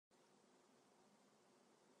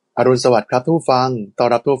อรุณสวัสดิ์ครับทุกผู้ฟังต้อน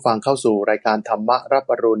รับทุกผู้ฟังเข้าสู่รายการธรรมะรับ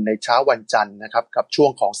อรุณในเช้าวันจันทร์นะครับกับช่ว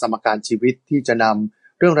งของสมการชีวิตที่จะน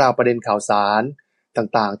ำเรื่องราวประเด็นข่าวสาร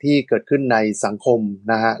ต่างๆที่เกิดขึ้นในสังคม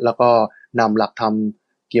นะฮะแล้วก็นำหลักธรรม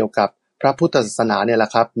เกี่ยวกับพระพุทธศาสนาเนี่ยแหละ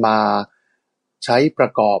ครับมาใช้ปร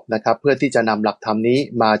ะกอบนะครับเพื่อที่จะนำหลักธรรมนี้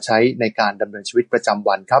มาใช้ในการดำเนินชีวิตประจำ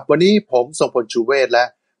วันครับวันนี้ผมทรงพลชูเวชและ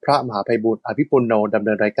พระมหาไพบูลย์อภิปุณโญดำเ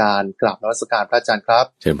นินรายการกราบนมัสการพระอาจารย์ครับ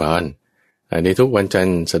เชิญพรในทุกวันจันท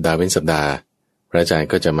ร์สัปดาห์เว้นสัปดาห์พระอาจารย์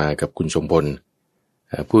ก็จะมากับคุณชมพล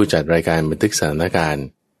ผู้จัดรายการบันทึกสถานการณ์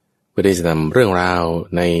เพื่อที่จะนำเรื่องราว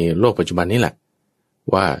ในโลกปัจจุบันนี้แหละ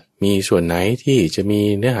ว่ามีส่วนไหนที่จะมี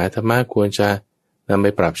เนื้อหาธรรมะควรจะนำไป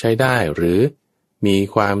ปรับใช้ได้หรือมี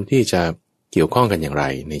ความที่จะเกี่ยวข้องกันอย่างไร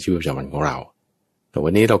ในชีวิตประจำวันของเราแต่วั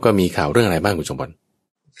นนี้เราก็มีข่าวเรื่องอะไรบ้างคุณชมพล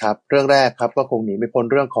ครับเรื่องแรกครับก็คงหนีไม่พ้น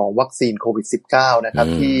เรื่องของวัคซีนโควิด -19 นะครับ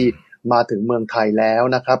ที่มาถึงเมืองไทยแล้ว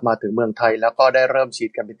นะครับมาถึงเมืองไทยแล้วก็ได้เริ่มฉี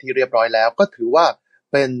ดกันเป็นที่เรียบร้อยแล้วก็ถือว่า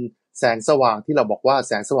เป็นแสงสว่างที่เราบอกว่าแ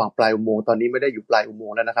สงสว่างปลายอุโมงค์ตอนนี้ไม่ได้อยู่ปลายอุโม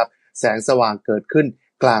งค์แล้วนะครับแสงสว่างเกิดขึ้น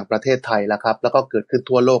กลางประเทศไทยแล้วครับแล้วก็เกิดขึ้น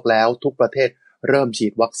ทั่วโลกแล้วทุกประเทศเริ่มฉี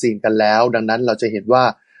ดวัคซีนกันแล้วดังนั้นเราจะเห็นว่า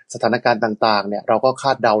สถานการณ์ต่างๆเนี่ยเราก็ค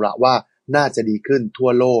าดเดาละว่าน่าจะดีขึ้นทั่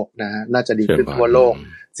วโลกนะฮะน่าจะดีขึ้นทั่วโลก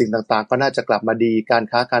สิ่งต่างๆก็น่าจะกลับมาดีการ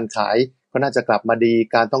ค้าการขายก็น่าจะกลับมาดี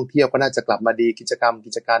การท่องเที่ยวก็น่าจะกลับมาดีกิจ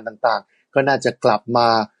การต่างๆก็น่าจะกลับมา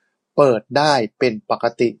เปิดได้เป็นปก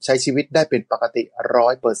ติใช้ชีวิตได้เป็นปกติ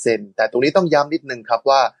 100% แต่ตรงนี้ต้องย้ำนิดนึงครับ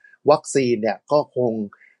ว่าวัคซีนเนี่ยก็คง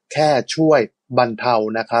แค่ช่วยบรรเทา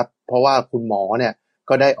นะครับเพราะว่าคุณหมอเนี่ย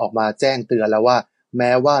ก็ได้ออกมาแจ้งเตือนแล้วว่าแ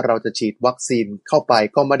ม้ว่าเราจะฉีดวัคซีนเข้าไป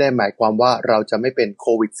ก็ไม่ได้หมายความว่าเราจะไม่เป็นโค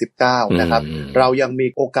วิด -19 นะครับเรายังมี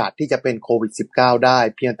โอกาสที่จะเป็นโควิด -19 ได้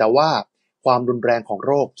เพียงแต่ว่าความรุนแรงของโ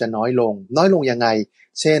รคจะน้อยลงยังไง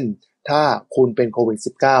เช่นถ้าคุณเป็นโควิด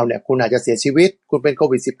 -19 เนี่ยคุณอาจจะเสียชีวิตคุณเป็นโค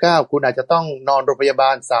วิด -19 คุณอาจจะต้องนอนโรงพยาบ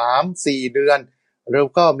าล 3-4 เดือนแล้ว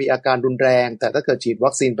ก็มีอาการรุนแรงแต่ถ้าเกิดฉีด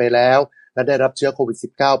วัคซีนไปแล้วและได้รับเชื้อโควิด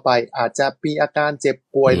 -19 ไปอาจจะมีอาการเจ็บ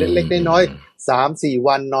ป่วยเล็กๆน้อยๆ 3-4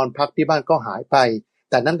 วันนอนพักที่บ้านก็หายไป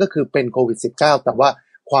แต่นั่นก็คือเป็นโควิด -19 แต่ว่า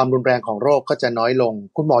ความรุนแรงของโรคก็จะน้อยลง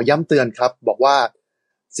คุณหมอย้ำเตือนครับบอกว่า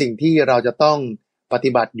สิ่งที่เราจะต้องป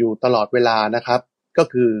ฏิบัติอยู่ตลอดเวลานะครับก็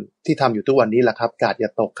คือที่ทำอยู่ทุกวันนี้แหละครับกาดอย่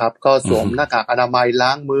าตกครับก็สวมหน้ากากอนามัยล้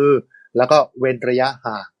างมือแล้วก็เว้นระยะ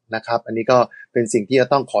ห่างนะครับอันนี้ก็เป็นสิ่งที่จะ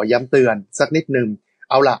ต้องขอย้ำเตือนสักนิดนึง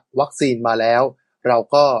เอาล่ะวัคซีนมาแล้วเรา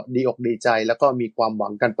ก็ดีอกดีใจแล้วก็มีความหวั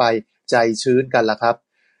งกันไปใจชื้นกันละครับ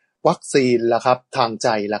วัคซีนล่ะครับทางใจ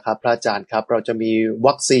ล่ะครับพระอาจารย์ครับเราจะมี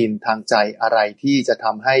วัคซีนทางใจอะไรที่จะท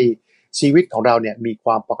ำให้ชีวิตของเราเนี่ยมีค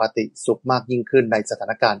วามปกติสุขมากยิ่งขึ้นในสถา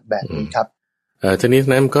นการณ์แบบนี้ครับทีนี้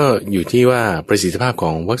นั้นก็อยู่ที่ว่าประสิทธิภาพข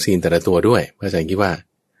องวัคซีนแต่ละตัวด้วยพระอาจารย์คิดว่า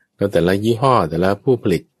แล้วแต่ละยี่ห้อแต่ละผู้ผ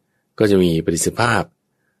ลิตก็จะมีประสิทธิภาพ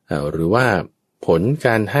หรือว่าผลก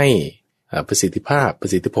ารให้ประสิทธิภาพปร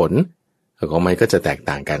ะสิทธิผลของมันก็จะแตก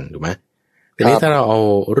ต่างกันถูกไหมทีนี้ถ้าเราเอา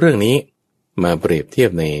เรื่องนี้มาเปรียบเทียบ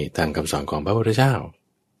ในทางคำสอนของพระพุทธเจ้า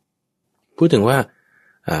พูดถึงว่า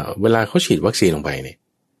เวลาเขาฉีดวัคซีนลงไปเนี่ย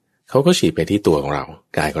เขาก็ฉีดไปที่ตัวของเรา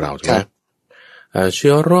กายของเราถูกไหมเ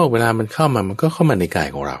ชื้อโรคเวลามันเข้ามามันก็เข้ามาในกาย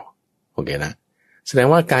ของเราโอเคนะแสดง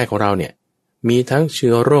ว่ากายของเราเนี่ยมีทั้งเ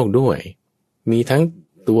ชื้อโรคด้วยมีทั้ง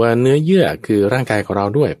ตัวเนื้อเยื่อคือร่างกายของเรา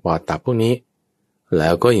ด้วยปอดตับพวกนี้แล้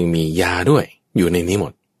วก็ยังมียาด้วยอยู่ในนี้หม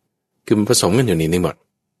ดคือมันผสมกันอยู่ในนี้หมด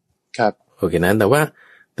ครับโอเคนะแต่ว่า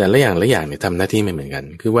แต่ละอย่างเนี่ยทำหน้าที่ไม่เหมือนกัน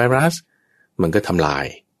คือไวรัสมันก็ทำลาย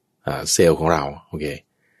เซลล์ของเราโอเค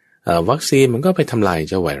วัคซีนมันก็ไปทำลาย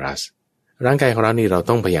เจ้าไวรัสร่างกายของเรานี่เรา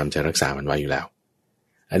ต้องพยายามจะรักษามันไว้อยู่แล้ว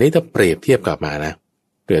อันนี้ถ้าเปรียบเทียบกลับมานะ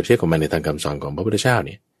เปรียบเทียบกับมันในทางคำสอนของพระพุทธเจ้าเ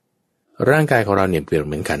นี่ยร่างกายของเราเนี่ยเปรียบเ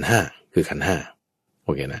หมือนขันธ์ห้าคือขันธ์ห้าโอ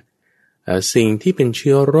เคนะสิ่งที่เป็นเ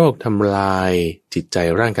ชื้อโรคทำลายจิตใจ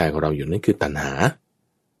ร่างกายของเราอยู่นั่นคือตัณหา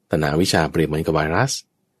วิชาเปรียบเหมือนกับไวรัส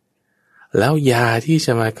แล้วยาที่จ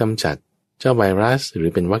ะมากำจัดเจ้าไวรัสหรื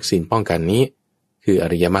อเป็นวัคซีนป้องกันนี้คืออ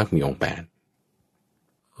ริยมรรคมีองค์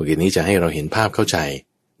8โอเคนี้จะให้เราเห็นภาพเข้าใจ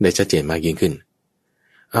ได้ชัดเจนมากยิ่งขึ้น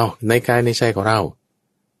ในกายในใจของเรา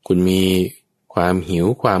คุณมีความหิว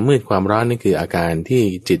ความมืดความร้อนนี่คืออาการที่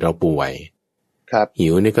จิตเราป่วยครับหิ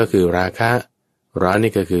วนี่ก็คือราคะร้อน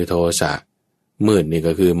นี่ก็คือโทสะมืดนี่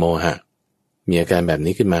ก็คือโมหะมีอาการแบบ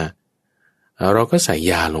นี้ขึ้นมาเราก็ใส่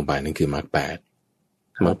ยาลงไปนั่นคือมรรค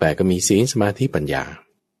8ก็มีศีลสมาธิปัญญา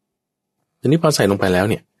ทีนี้พอใส่ลงไปแล้ว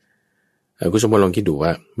เนี่ยคุณสมบูรณ์ลองคิดดูว่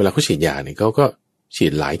าเวลาเขาฉีดยาเนี่ยเขาก็ฉี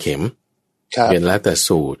ดหลายเข็มเป็นแล้วแต่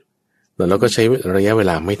สูตรแล้วก็ใช้ระยะเว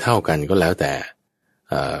ลาไม่เท่ากันก็แล้วแต่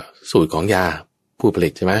สูตรของยาผู้ผลิ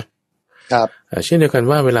ตใช่ไหมครับเช่นเดียวกัน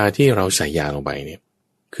ว่าเวลาที่เราใส่ยาลงไปเนี่ย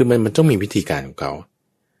คือมันต้องมีวิธีการของเขา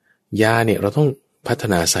ยาเนี่ยเราต้องพัฒ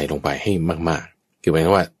นาใส่ลงไปให้มาก คือหมายคว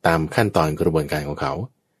ามว่าตามขั้นตอนกระบวนการของเขา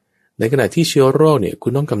ในขณะที่เชื้อโรคเนี่ยคุ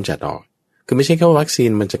ณต้องกำจัดออกคือไม่ใช่แค่ว่าวัคซีน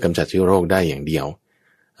มันจะกำจัดเชื้อโรคได้อย่างเดียว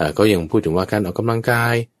ก็ยังพูดถึงว่าการออกกำลังกา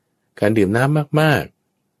ยการดื่มน้ำมาก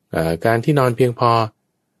ๆการที่นอนเพียงพอ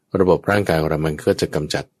ระบบร่างกายของเรามันก็จะก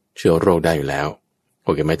ำจัดเชื้อโรคได้อยู่แล้วโอ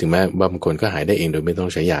เคไหมถึงแม้บางคนก็หายได้เองโดยไม่ต้อง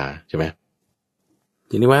ใช้ยาใช่ไหม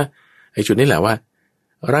ทีนี้ว่าไอ้จุดนี้แหละว่า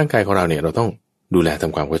ร่างกายของเราเนี่ยเราต้องดูแลท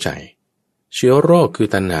ำความเข้าใจเชื้อโรคคือ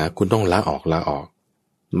ตัณหาคุณต้องละออก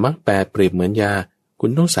มรรค8เปรียบเหมือนยาคุณ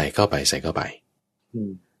ต้องใส่เข้าไป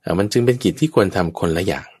มันจึงเป็นกิจที่ควรทำคนละ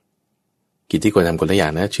อย่างกิจที่ควรทำคนละอย่า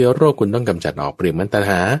งนะเชื้อโรคคุณต้องกำจัดออกเปรียบเหมือนตัณ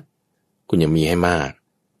หาคุณอย่ามีให้มาก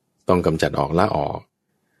ต้องกำจัดออกละออก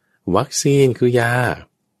วัคซีนคือยา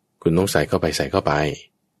คุณต้องใส่เข้าไป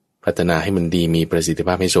พัฒนาให้มันดีมีประสิทธิภ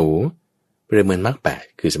าพให้สูงเปรียบเหมือนมรรค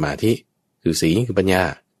8คือสมาธิคือศีลคือปัญญา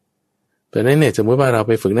เพราะนั้นเนี่ยสมมติว่าเราไ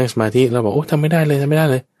ปฝึกนั่งสมาธิเราบอกโอ้ทำไม่ได้เลย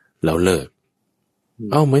เราเลิก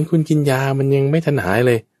เหมือนคุณกินยามันยังไม่ทันหายเ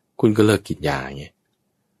ลยคุณก็เลิกกินยาไง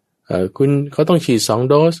คุณเขาต้องฉีด2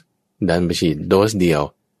โดสดันไปฉีดโดสเดียว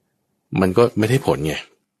มันก็ไม่ได้ผลไง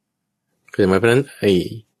คือหมายเพราะนั้นไอ้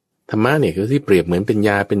ธรรมะเนี่ยคือที่เปรียบเหมือนเป็นย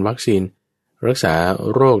าเป็นวัคซีนรักษา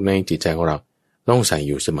โรคในจิตใจของเราต้องใส่อ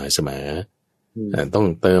ยู่เสมอต้อง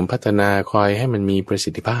เติมพัฒนาคอยให้มันมีประสิ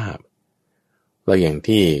ทธิภาพแล้วอย่าง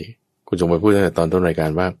ที่คุณจงไปพูดตั้งแต่ตอนต้นรายการ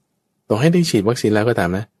ว่าต้องให้ได้ฉีดวัคซีนแล้วก็ตาม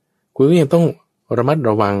นะคุณก็ยังต้องระมัด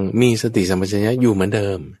ระวังมีสติสัมปชัญญะอยู่เหมือนเดิ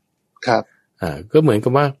มครับก็เหมือนกั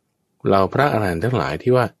บว่าเราพระอรหันต์ทั้งหลาย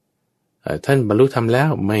ที่ว่าท่านบรรลุธรรมแล้ว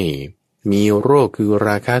ไม่มีโรคคือร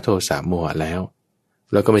าคะโทสะโมหะแ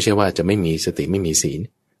ล้วก็ไม่ใช่ว่าจะไม่มีสติไม่มีศีล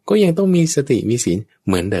ก็ยังต้องมีสติมีศีลเ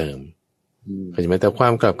หมือนเดิมเข้าใจไหมแต่ควา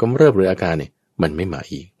มกลับกำเริบหรืออาการเนี่ยมันไม่มา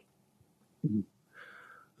อีก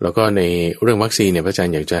แล้วก็ในเรื่องวัคซีนเนี่ยพระอาจาร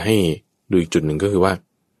ย์อยากจะให้ดูอีกจุดหนึ่งก็คือว่า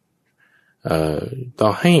ต่อ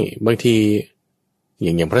ให้บางทีอ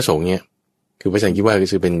ย่างพระสงฆ์เนี่ยคือพระอาจารย์คิดว่า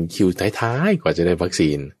คือเป็นคิวท้ายๆกว่าจะได้วัคซี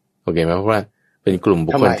นโอเคไหมเพราะว่าเป็นกลุ่ม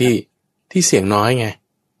บุคคลที่เสี่ยงน้อยไง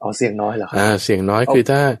เสี่ยงน้อยเหรอครับเสี่ยงน้อยคือ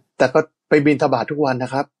ถ้าแต่ก็ไปบิณฑบาตทุกวันน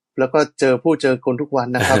ะครับแล้วก็เจอคนทุกวัน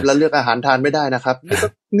นะครับ แล้วเลือกอาหารทานไม่ได้นะครับ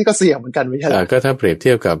นี่ก็เสี่ยงเหมือนกันไม่ใช่หรอก็ถ้าเปรียบเที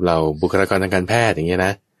ยบกับเราบุคลากรทางการแพทย์อย่างเงี้ยน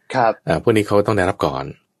ะครับพวกนี้เขาต้องได้รับก่อน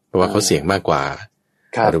เพราะว่าเขาเสี่ยงมากกว่า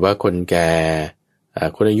หรือว่าคนแก่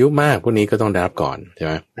คนอายุมากพวกนี้ก็ต้องได้รับก่อนใช่ไ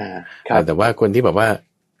หมแต่ว่าคนที่แบบว่า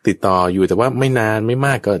ติดต่ออยู่แต่ว่าไม่นานไม่ม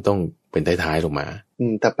ากก็ต้องเป็นท้ายๆลงมา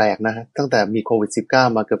แต่แปลกนะตั้งแต่มีโควิด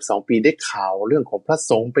-19 มาเกือบ2 ปีได้ข่าวเรื่องของพระ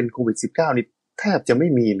สงฆ์เป็นโควิด-19 นี่แทบจะไม่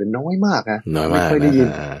มีหรือน้อยมากนะน้อยมากไม่ค่อยได้ยิน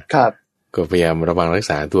ครับก็พยายามระวังรัก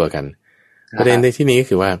ษาตัวกันประเด็นในที่นี้ก็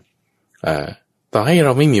คือว่าต่อให้เร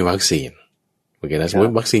าไม่มีวัคซีนโอเคนะสมม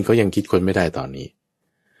ติวัคซีนเขายังคิดคนไม่ได้ตอนนี้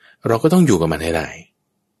เราก็ต้องอยู่กับมันให้ได้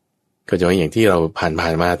ก็จะว่าอย่างที่เราผ่าน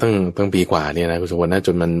มาตั้งปีกว่าเนี่ยนะคุณสมบัตินะจ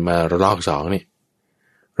นมันมาระลอก2นี่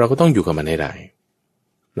เราก็ต้องอยู่กับมันให้ได้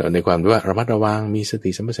ในความที่ว่าระมัดระวังมีสติ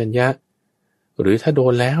สัมปชัญญะหรือถ้าโด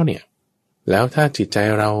นแล้วเนี่ยแล้วถ้าจิตใจ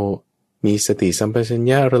เรามีสติสัมปชัญ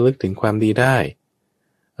ญะระลึกถึงความดีได้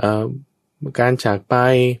การจากไป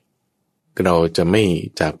เราจะไม่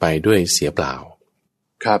จากไปด้วยเสียเปล่า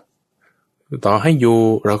ครับต่อให้อยู่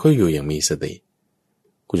เราก็อยู่อย่างมีสติ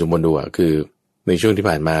คุณสมบูรณ์ดูคือในช่วงที่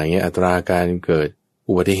ผ่านมาเงี้ยอัตราการเกิด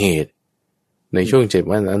อุบัติเหตุในช่วง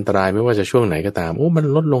7 วันอันตรายไม่ว่าจะช่วงไหนก็ตามมัน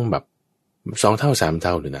ลดลงแบบ2 เท่า 3 เ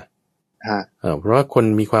ท่าเลยนะเพราะว่าคน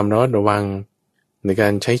มีความระมัดระวังในกา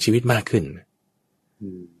รใช้ชีวิตมากขึ้น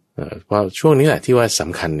เพราะช่วงนี้แหละที่ว่าส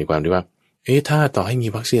ำคัญในความที่ว่าถ้าต่อให้มี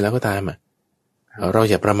วัคซีนแล้วก็ตามเรา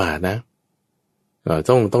อย่าประมาทนะ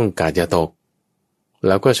ต้องกาดอย่าตกแ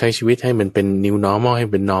ล้วก็ใช้ชีวิตให้มันเป็น new normal ให้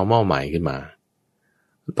เป็น normal ใหม่ขึ้นมา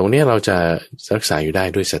ตรงนี้เราจะรักษาอยู่ได้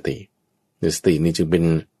ด้วยสติสตินี่จึงเป็น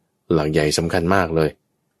หลักใหญ่สำคัญมากเลย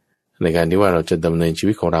ในการที่ว่าเราจะดำเนินชี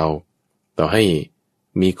วิตของเราต่อให้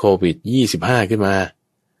มีโควิด-25 ขึ้นมา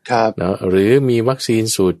ครับเนาะหรือมีวัคซีน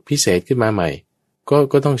สูตรพิเศษขึ้นมาใหม่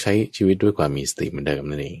ก็ต้องใช้ชีวิตด้วยความมีสติเหมือนเดิม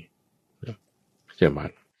นั่นเองเชื่อมั่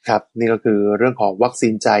นครับนี่ก็คือเรื่องของวัคซี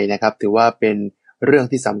นใจนะครับถือว่าเป็นเรื่อง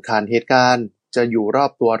ที่สำคัญเหตุการณ์จะอยู่รอ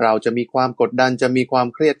บตัวเราจะมีความกดดันจะมีความ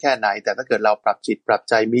เครียดแค่ไหนแต่ถ้าเกิดเราปรับจิตปรับ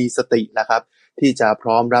ใจมีสตินะครับที่จะพ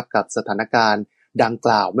ร้อมรับกับสถานการณ์ดังก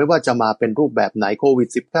ล่าวไม่ว่าจะมาเป็นรูปแบบไหนโควิด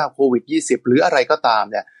-19 โควิด-20 หรืออะไรก็ตาม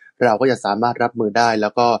เนี่ยเราก็จะสามารถรับมือได้แล้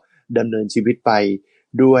วก็ดำเนินชีวิตไป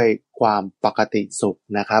ด้วยความปกติสุข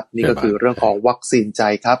นะครับนี่ก็คือเรื่องของวัคซีนใจ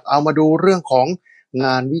ครับเอามาดูเรื่องของง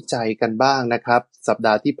านวิจัยกันบ้างนะครับสัปด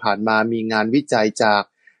าห์ที่ผ่านมามีงานวิจัยจาก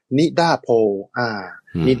นิดาโพ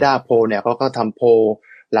นิดาโพเนี่ยเขาก็ทำโพ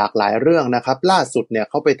หลากหลายเรื่องนะครับล่าสุดเนี่ย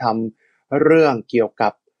เขาไปทำเรื่องเกี่ยวกั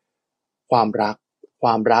บความรั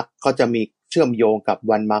กเขาจะมี เชื่อมโยงกับ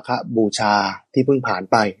วันมาฆบูชาที่เพิ่งผ่าน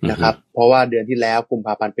ไปนะครับเพราะว่าเดือนที่แล้วกุมภ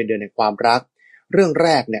าพันธ์เป็นเดือนแห่งความรักเรื่องแร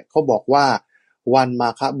กเนี่ยเขาบอกว่าวันมา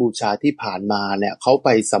ฆบูชาที่ผ่านมาเนี่ยเขาไป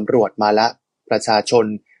สำรวจมาแล้วประชาชน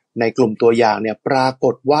ในกลุ่มตัวอย่างเนี่ยปราก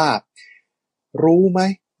ฏว่ารู้ไหม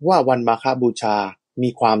ว่าวันมาฆบูชามี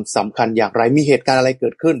ความสำคัญอย่างไรมีเหตุการณ์อะไรเกิ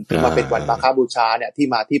ดขึ้นถึงมาเป็นวันมาฆบูชาเนี่ยที่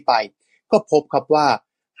มาที่ไปก็พบครับว่า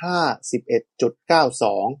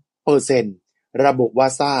 51.92% ระบุว่า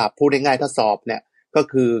ทราบพูดง่ายๆถ้าสอบเนี่ยก็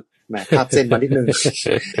คือแหมคาบเส้นมานิดนึง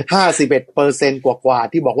 51% กว่า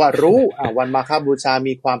ๆที่บอกว่ารู้วันมาฆบูชา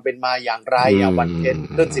มีความเป็นมาอย่างไรวันเพ็ญ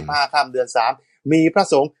ขึ้น15ค่ำเดือน3มีพระ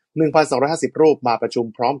สงฆ์ 1,250 รูปมาประชุม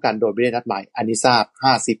พร้อมกันโดยไม่ได้นัดหมายอันนี้ทราบ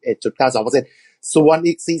 51.92% ส่วน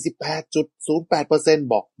อีก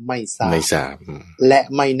 48.08% บอกไม่ทราบและ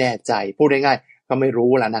ไม่แน่ใจพูดง่ายๆก็ไม่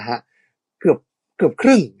รู้แล้วนะฮะเกือบค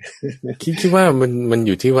รึ่ง คิดว่ามันอ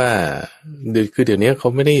ยู่ที่ว่าคือเดี๋ยวนี้เขา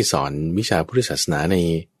ไม่ได้สอนวิชาพุทธศาสนา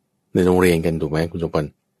ในโรงเรียนกันถูกไหมคุณสมพล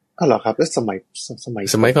เหรอครับแล้วส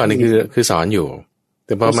มัยก่อนนี่คือสอนอยู่แ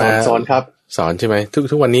ต่พอมาสอนครับสอนใช่ไหม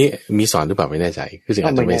ทุกวันนี้มีสอนหรือเปล่าไม่แน่ใจคืออ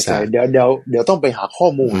าจจะไม่ทราบเดี๋ยวต้องไปหาข้อ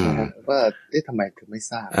มูลนะฮะว่าทำไมถึงไม่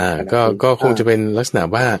ทราบก็คงจะเป็นลักษณะ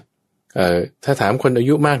ว่าถ้าถามคนอา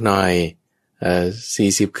ยุมากหน่อย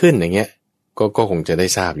40ขึ้นอย่างเงี้ยก็คงจะได้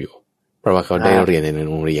ทราบอยู่เพราะว่าเขาได้เรียนใน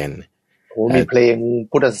โรงเรียนโอ้มีเพลง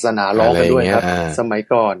พุทธศาสนาร้องกันด้วยครับสมัย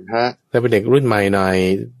ก่อนฮะถ้าเป็นเด็กรุ่นใหม่หน่อย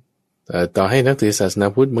ต่อให้นักถือศาสนา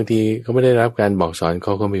พุทธบางทีเขาไม่ได้รับการบอกสอนเข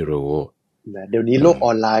าก็ไม่รู้เดี๋ยวนี้โลกอ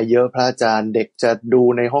อนไลน์เยอะพระอาจารย์เด็กจะดู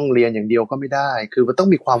ในห้องเรียนอย่างเดียวก็ไม่ได้คือมันต้อง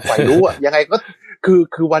มีความใฝ่รู้อะยังไงก็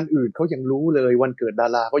คือวันอื่นเขายังรู้เลยวันเกิดดา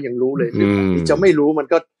ราเขายังรู้เลยจะไม่รู้มัน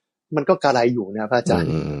ก็กระไรอยู่นะพระอาจารย์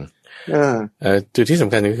จุดที่ส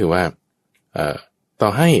ำคัญก็คือว่าต่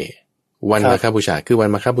อให้วันมาฆบูชาคือวัน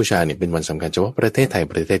มาฆบูชาเนี่ยเป็นวันสำคัญเฉพาะประเทศไทย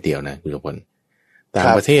ประเทศเดียวนะคุณสมพลต่าง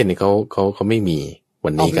ประเทศเนี่ยเขาไม่มีวั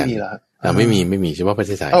นนี้กันไม่มีเฉพาะประเ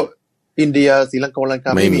ทศไทยอินเดียศรีลังก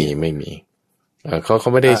าไม่มีเขา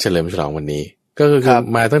ไม่ได้เฉลิมฉลองวันนี้ก็คือ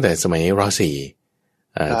มาตั้งแต่สมัยร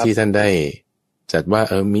.4ที่ท่านได้จัดว่า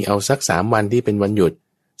มีเอาสัก3วันที่เป็นวันหยุด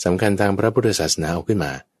สำคัญทางพระพุทธศาสนาเอาขึ้นม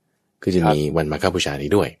าคือจะมีวันมาฆบูชานี้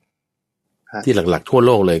ด้วยที่หลักๆทั่วโ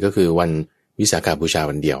ลกเลยก็คือวันวิสาขบูชา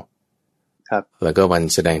วันเดียวแล้วก็วัน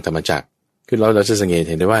แสดงธรรมจักรคือเราจะสังเกต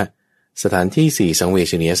เห็นได้ว่าสถานที่4สังเว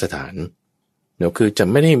ชนียสถานเนี่ยคือจะ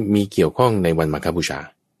ไม่ได้มีเกี่ยวข้องในวันมาฆบูชา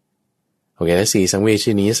โอเคและ4สังเวช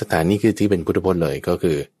นียสถานนี่คือที่เป็นพุทธพจน์เลยก็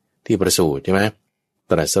คือที่ประสูติใช่ไหม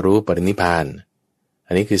ตรัสรู้ปรินิพพาน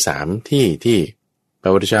อันนี้คือ3ที่พร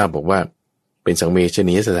ะพุทธเจ้าบอกว่าเป็นสังเวช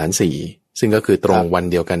นียสถาน4ซึ่งก็คือตรงวัน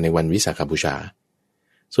เดียวกันในวันวิสาขบูชา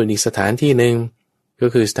ส่วนอีกสถานที่หนึ่งก็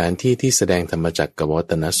คือสถานที่ที่แสดงธรรมจักรกับวั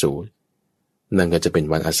ตนสูตรนั่นก็จะเป็น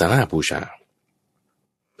วันอาสาฬหบูชา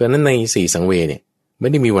เพราะนั้นใน4สังเวชเนี่ยไม่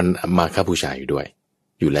ได้มีวันมาฆบูชาอยู่ด้วย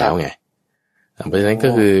อยู่แล้วไงเพราะฉะนั้นก็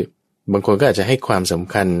คือบางคนก็อาจจะให้ความส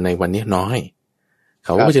ำคัญในวันนี้น้อยเข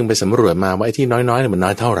าก็จึงไปสำรวจมาว่าไอ้ที่น้อยๆมันน้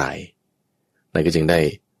อยเท่าไหร่นั่นก็จึงได้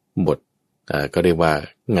บทก็เรียกว่า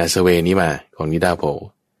งานเซเวนี้มาของนิดาโพ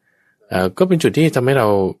ก็เป็นจุดที่ทำให้เรา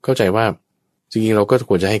เข้าใจว่าจริงๆเราก็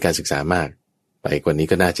ควรจะให้การศึกษามากไปกว่านี้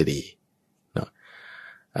ก็น่าจะดีเนาะ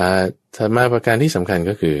ถัดมาประการที่สำคัญ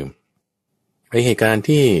ก็คือในเหตุการณ์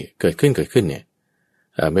ที่เกิดขึ้นเนี่ย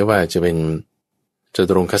ไม่ว่าจะเป็นจ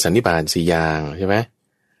ตุรงคสันนิบาต4อย่างใช่ไหม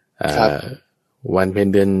วันเพ็ญ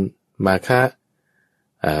เดือนมาฆ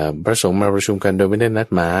พระสงฆ์มาประชุมกันโดยไม่ได้นัด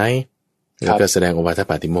หมายแล้วก็แสดงโอวาท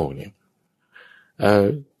ปาติโมกข์เนี่ย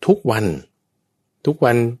ทุกวัน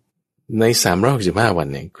ใน365วัน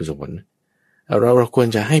เนี่ยคุณสมบัติเราควร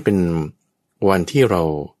จะให้เป็นวันที่เรา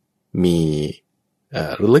มี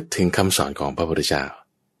ระลึกถึงคำสอนของพระพุทธเจ้า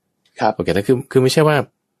โอเคนะคือไม่ใช่ว่า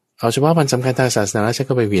เอาเฉพาะวันสำคัญทางศาสนาฉัน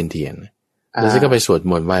ก็ไปเวียนเทียนแล้วฉันก็ไปสวด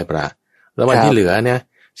มนต์ไหว้พระแล้ววันที่เหลือเนี่ย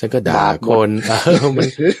ฉันก็ด่าคน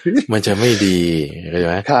มันจะไม่ดีเข้าใจ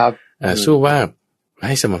ไหมครับสู้ว่าใ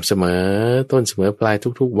ห้สม่ำเสมอต้นเสมอปลาย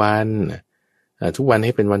ทุกๆวันทุกวันใ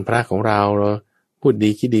ห้เป็นวันพระของเราพูดดี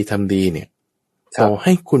คิดดีทำดีเนี่ยต่อใ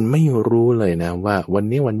ห้คุณไม่รู้เลยนะว่าวัน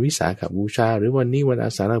นี้วันวิสาขบูชาหรือวันนี้วันอา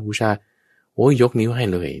สาฬหบูชาโอ้ยยกนิ้วให้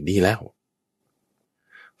เลยดีแล้ว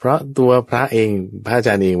เพราะตัวพระเองพระอาจ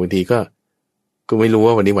ารย์เองบางทีก็ไม่รู้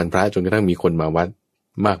ว่าวันนี้วันพระจนกระทั่งมีคนมาวัด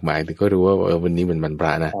มากมายถึงก็รู้ว่าวันนี้มันวันพร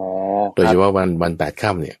ะนะโดยเฉพาะวัน8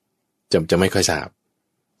 ค่ำเนี่ยจะไม่ค่อยทราบ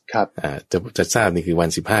ครับจะทราบนี่คือวัน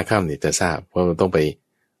15 ค่ำเนี่ยจะทราบเพราะมันต้องไป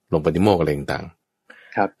ลงปฏิโมกข์อะไรต่าง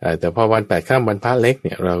ๆครับแต่พอวัน8 ค่ำวันพระเล็กเ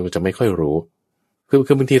นี่ยเราจะไม่ค่อยรู้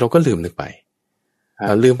คือบางทีเราก็ลืมนึกไป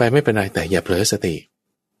ลืมไปไม่เป็นไรแต่อย่าเผลอสติ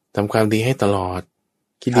ทำความดีให้ตลอด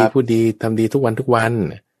คิดดีพูดดีทำดีทุกวัน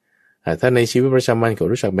ถ้าในชีวิตประจำวันก็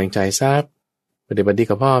รู้จักแบ่งใจทราบปฏิบัติดี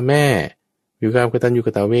กับพ่อแม่ มีความกตัญญูก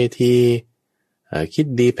ตเวทีคิด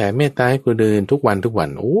ดีแผ่เมตตาให้คนอื่นทุกวัน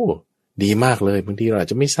โอ้ดีมากเลยบางทีเราอาจ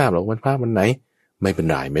จะไม่ทราบหรอกวันพระวันไหนไม่เป็น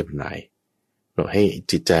ไรเราให้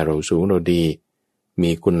จิตใจเราสูงเราดีมี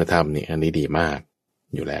คุณธรรมนี่อันนี้ดีมาก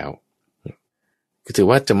อยู่แล้วคือถือ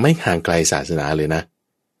ว่าจะไม่ห่างไกลศาสนาเลยนะ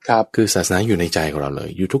ครับคือศาสนาอยู่ในใจของเราเลย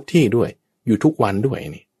อยู่ทุกที่ด้วยอยู่ทุกวันด้วย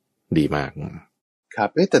นี่ดีมากครับ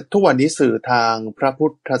แต่ทุกวันนี้สื่อทางพระพุ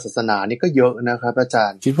ทธศาสนานี่ก็เยอะนะครับอาจา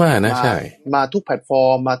รย์คิดว่านะใช่มาทุกแพลตฟอ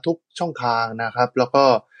ร์มมาทุกช่องทางนะครับแล้วก็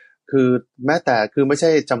คือแม้แต่คือไม่ใช่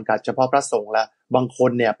จำกัดเฉพาะพระสงฆ์ละบางค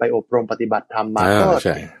นเนี่ยไปอบรมปฏิบัติธรรมมาก็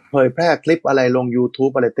เผยแพร่คลิปอะไรลง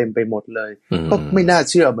YouTube อะไรเต็มไปหมดเลยก็ไม่น่า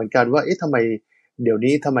เชื่อเหมือนกันว่าทำไมเดี๋ยว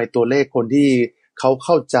นี้ทำไมตัวเลขคนที่เขาเ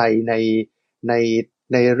ข้าใจ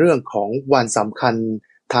ในเรื่องของวันสำคัญ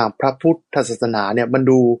ทางพระพุทธศาสนาเนี่ยมัน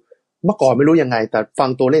ดูเมื่อก่อนไม่รู้ยังไงแต่ฟัง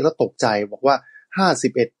ตัวเลขแล้วตกใจบอกว่า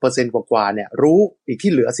 51% กว่าๆเนี่ยรู้อีก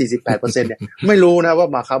ที่เหลือ 48% เนี่ยไม่รู้นะว่า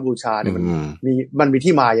มาฆบูชาเนี่ยมันมี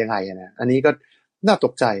ที่มายังไงนะอันนี้ก็น่าต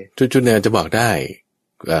กใจจุดๆเนี่ยจะบอกได้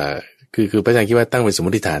คือพระอาจารย์คิดว่าตั้งเป็นสมม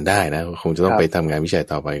ติฐานได้นะคงจะต้องไปทำงานวิจัย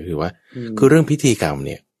ต่อไปคือว่าคือเรื่องพิธีกรรมเ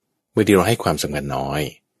นี่ยบางทีเราให้ความสำคัญน้อย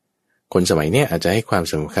คนสมัยเนี้ยอาจจะให้ความ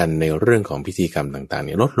สำคัญในเรื่องของพิธีกรรมต่างๆเ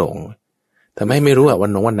นี่ยลดลงทำให้ไม่รู้วั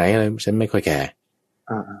นไหนอะไรฉันไม่ค่อยแคร์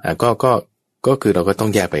ก็คือเราก็ต้อง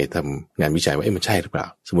แยกไปทำงานวิจัยว่ามันใช่หรือเปล่า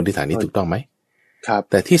สมมติฐานนี้ถูกต้องไหมครับ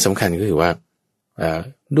แต่ที่สำคัญก็คือว่า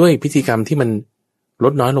ด้วยพิธีกรรมที่มันล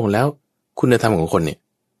ดน้อยลงแล้วคุณธรรมของคนเนี่ย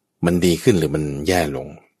มันดีขึ้นหรือมันแย่ลง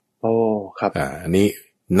โอ้ครับอันนี้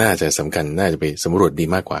น่าจะสำคัญน่าจะไปสำรวจดี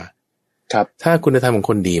มากกว่าครับถ้าคุณธรรมของ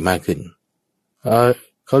คนดีมากขึ้น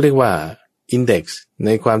เขาเรียกว่า index ใน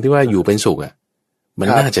ความที่ว่าอยู่เป็นสุขมัน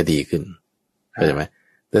น่าจะดีขึ้นเข้าใจไหม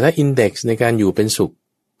แต่ถ้า index ในการอยู่เป็นสุข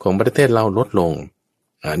ของประเทศเราลดลง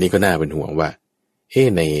นี่ก็น่าเป็นห่วงว่า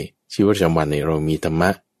ในชีวิตประจำวันเนี่ยเรามีธรรมะ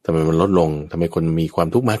ทำไมมันลดลงทำไมคนมีความ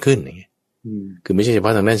ทุกข์มากขึ้นอย่างเงี้ยคือไม่ใช่เฉพา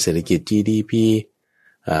ะทางด้านเศรษฐกิจ GDP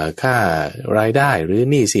ค่ารายได้หรือ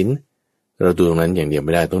หนี้สินเราดูตรงนั้นอย่างเดียวไ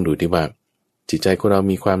ม่ได้ต้องดูที่ว่าจิตใจของเรา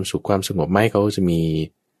มีความสุขความสงบไหมเขาจะมี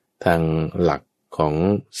ทางหลักของ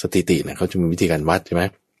สถิติเนี่ยเขาจะมีวิธีการวัดใช่ไหม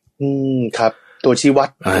ครับตัวชี้วัด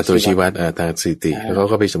ตัวชี้วัดทางสถิติแล้วเขา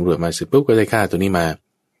ก็ไปสำรวจมาเสร็จปุ๊บก็ได้ค่าตัวนี้มา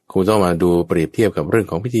คงต้องมาดูเปรียบเทียบกับเรื่อง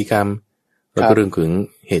ของพิธีกรรมแล้วก็เรื่องของ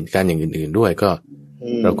เหตุการณ์อย่างอื่นๆด้วยก็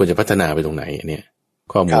เราควรจะพัฒนาไปตรงไหนเนี่ย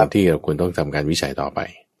ข้อมูลที่เราควรต้องทำการวิจัยต่อไป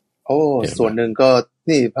ส่วนหนึ่งก็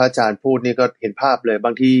นี่พระอาจารย์พูดนี่ก็เห็นภาพเลยบ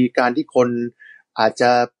างทีการที่คนอาจจะ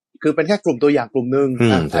คือเป็นแค่กลุ่มตัวอย่างกลุ่มนึง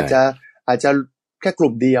อาจจะแค่ก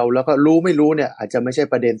ลุ่มเดียวแล้วก็รู้ไม่รู้เนี่ยอาจจะไม่ใช่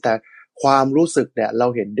ประเด็นแต่ความรู้สึกเนี่ยเรา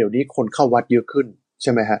เห็นเดี๋ยวนี้คนเข้าวัดเยอะขึ้นใ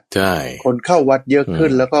ช่ไหมฮะใช่คนเข้าวัดเยอะขึ้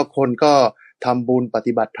นแล้วก็คนก็ทำบุญป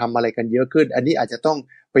ฏิบัติทำอะไรกันเยอะขึ้นอันนี้อาจจะต้อง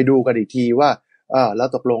ไปดูกันอีกทีว่าแล้ว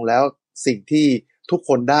ตกลงแล้วสิ่งที่ทุกค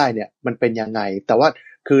นได้เนี่ยมันเป็นยังไงแต่ว่า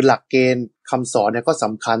คือหลักเกณฑ์คำสอนเนี่ยก็ส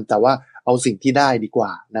ำคัญแต่ว่าเอาสิ่งที่ได้ดีกว่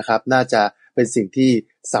านะครับน่าจะเป็นสิ่งที่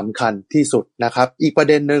สำคัญที่สุดนะครับอีกประ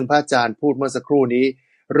เด็นหนึ่งพระอาจารย์พูดเมื่อสักครู่นี้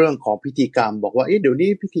เรื่องของพิธีกรรมบอกว่าเดี๋ยวนี้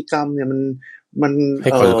พิธีกรรมเนี่ยมันใ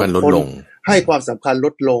ห้ความสำคัญลดลงให้ความสำคัญล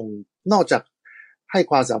ดลงนอกจากให้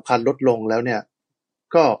ความสำคัญลดลงแล้วเนี่ย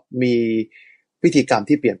ก็มีพิธีกรรม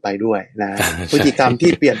ที่เปลี่ยนไปด้วยนะพิธีกรรม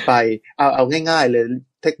ที่เปลี่ยนไปเอาง่ายๆเลย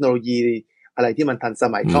เทคโนโลยีอะไรที่มันทันส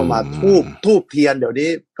มัยเข้ามาทูบเทียนเดี๋ยวนี้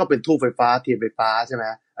ก็เป็นทูบไฟฟ้าเทียนไฟฟ้าใช่ไหม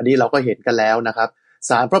อันนี้เราก็เห็นกันแล้วนะครับ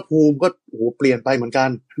ศาลพระภูมิก็เปลี่ยนไปเหมือนกัน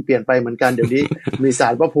เดี๋ยวนี้มีศา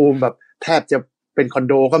ลพระภูมิแบบแทบจะเป็นคอน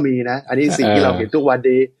โดก็มีนะอันนี้สิ่งที่เราเห็นทุกวัน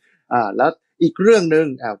ดีแล้วอีกเรื่องนึง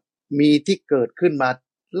มีที่เกิดขึ้นมา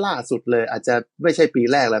ล่าสุดเลยอาจจะไม่ใช่ปี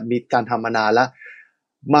แรกแล้วมีการทำมานานแล้ว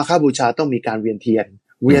มาฆบูชาต้องมีการเวียนเทียน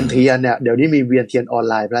เนี่ยเดี๋ยวนี้มีเวียนเทียนออน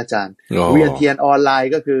ไลน์พระอาจารย์เวียนเทียนออนไล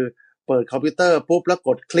น์ก็คือเปิดคอมพิวเตอร์ปุ๊บแล้วก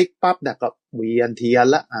ดคลิกปั๊บเนี่ยก็เวียนเทียน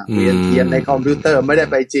ละเวียนเทียนในคอมพิวเตอร์ไม่ได้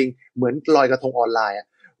ไปจริงเหมือนลอยกระทงออนไลน์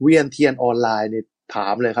เวียนเทียนออนไลน์นี่ถา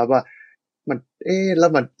มเลยครับว่ามันแล้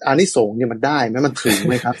วมันอานิสงส์เนี่ยมันได้ไหมมันถึงไ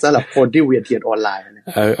หมครับสำหรับคนที่เวียนเทียนออนไลน์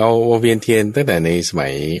เอาเวียนเทียนตั้งแต่ในสมั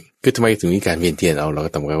ยคือทำไมถึงมีการเวียนเทียนเรา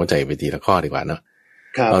ก็ต้องเข้าใจไปทีละข้อดีกว่าเนาะ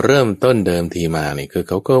เริ่มต้นเดิมทีมาเนี่ยคือ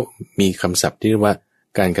เขาก็มีคำศัพท์ที่เรียกว่า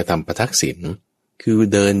การกระทำประทักษิณคือ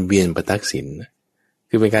เดินเวียนประทักษิณ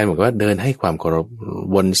คือเป็นการบอกว่าเดินให้ความเคารพ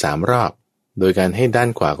วน3 รอบโดยการให้ด้าน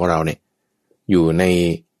ขวาของเราเนี่ยอยู่ใน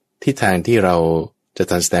ทิศทางที่เราจะ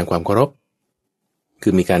แสดงความเคารพคื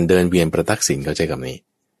อมีการเดินเวียนประทักษิณเขาใช้คำนี้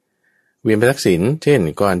เวียนประทักษิณเช่น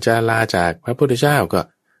ก่อนจะลาจากพระพุทธเจ้าก็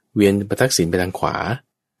เวียนประทักษิณไปทางขวา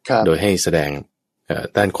โดยให้แสดง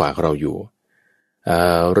ด้านขวาของเราอยู่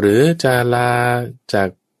หรือจะลาจาก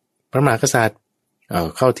พระมหากษัตริย์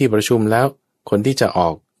เข้าที่ประชุมแล้วคนที่จะออ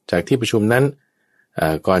กจากที่ประชุมนั้น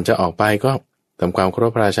ก่อนจะออกไปก็ ทำความเคาร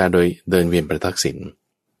พพระราชาโดยเดินเวียนประทักษิณ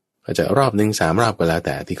อาจจะรอบหนึ่ง3 รอบก็แล้วแ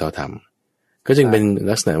ต่ที่เขาทำก็จึงเป็น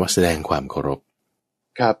ลักษณะว่าแสดงความเคารพ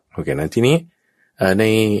ครับโอเคนะทีนี้ใน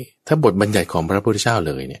ถ้าบทบัญญัติของพระพุทธเจ้า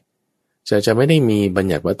เลยเนี่ยจะไม่ได้มีบัญ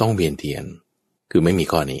ญัติว่าต้องเวียนเทียนคือไม่มี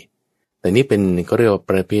ข้อนี้แต่นี่เป็นก็เรียกว่า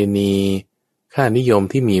ประเพณีค่านิยม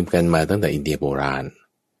ที่มีกันมาตั้งแต่อินเดียโบราณ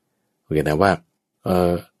โอเคนะว่า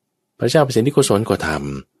พระเจ้าเปรตที่โกศลก็ทำ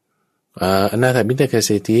อนาถบิณฑิกเศ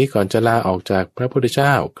รษฐีก่อนจะลาออกจากพระพุทธเจ้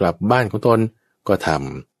ากลับบ้านของตนก็ท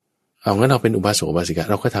ำเอางั้นเราเป็นอุบาสกอุบาสิกา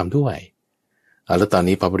เราก็ทำด้วยแล้วตอน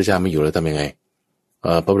นี้พระพุทธเจ้าไม่อยู่แล้วทำยังไง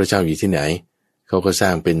พระพุทธเจ้าอยู่ที่ไหนเขาก็สร้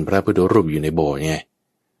างเป็นพระพุทธรูปอยู่ในโบสถ์ไง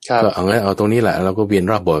ก็เอางั้นเอาตรงนี้แหละเราก็เวียน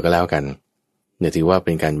รอบโบสถ์ก็แล้วกันเนี่ยถือว่าเ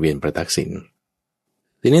ป็นการเวียนประทักษิณ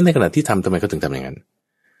ทีนี้ในขณะที่ทำไมเขาถึงทำอย่างนั้น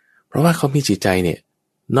เพราะว่าเขามีจิตใจเนี่ย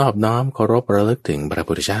นอบน้อมเคารพระลึกถึงพระ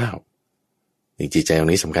พุทธเจ้าจิตใจตรง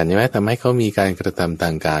นี้สำคัญใช่ไหมทำให้เขามีการกระทำท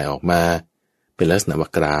างกายออกมาเป็นลักษณะว่า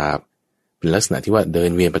กราบเป็นลักษณะที่ว่าเดิน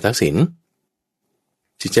เวียนประทักษิณ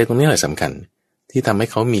จิตใจตรงนี้แหละสำคัญที่ทำให้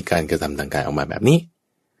เขามีการกระทำทางกายออกมาแบบนี้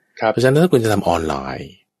เพราะฉะนั้นถ้าคุณจะทำออนไลน์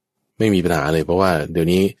ไม่มีปัญหาเลยเพราะว่าเดี๋ยว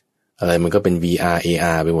นี้อะไรมันก็เป็น VR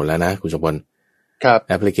AR ไปหมดแล้วนะคุณสมบัติแ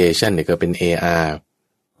อปพลิเคชันเนี่ยก็เป็น AR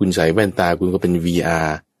คุณใส่แว่นตาคุณก็เป็น VR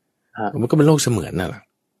มันก็เป็นโลกเสมือนน่ะล่ะ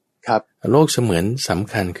โลกเสมือนส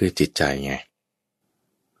ำคัญคือจิตใจไง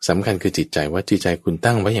สำคัญคือจิตใจว่าจิตใจคุณ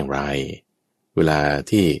ตั้งไว้อย่างไรเวลา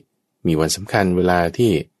ที่มีวันสำคัญเวลา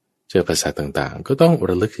ที่เจอภาษาต่างๆก็ต้อง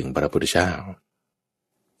ระลึกถึงพระพุทธเจ้า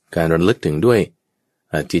การระลึกถึงด้วย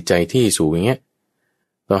จิตใจที่สูงอย่างเงี้ย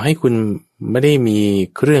ต่อให้คุณไม่ได้มี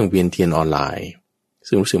เครื่องเวียนเทียนออนไลน์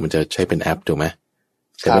ซึ่งรู้สึกมันจะใช้เป็นแอปถูกไหม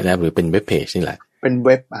ใช้เป็นแอปหรือเป็นเว็บเพจนี่แหละเป็นเ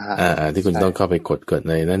ว็บที่คุณต้องเข้าไปกด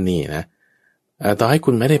ในนั่นนี่นะต่อให้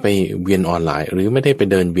คุณไม่ได้ไปเวียนออนไลน์หรือไม่ได้ไป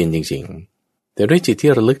เดินเวียนจริงๆแต่ด้วยจิตที่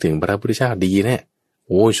ระลึกถึงพระพุทธเจ้าดีแน่โ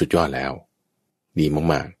อ้ยสุดยอดแล้วดี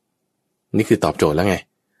มากๆนี่คือตอบโจทย์แล้วไง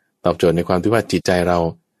ตอบโจทย์ในความที่ว่าจิตใจเรา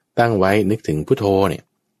ตั้งไว้นึกถึงพุทโธเนี่ย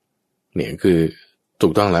คือถู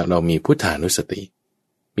กต้องแล้วเรามีพุทธานุสติ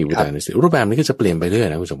มีพุทธานุสติรูปแบบนี้ก็จะเปลี่ยนไปเรื่อย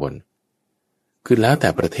นะคุณสมบัติคือแล้วแต่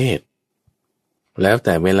ประเทศแล้วแ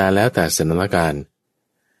ต่เวลาแล้วแต่สถานการณ์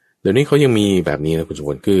เดี๋ยวนี้เขายังมีแบบนี้นะคุณสม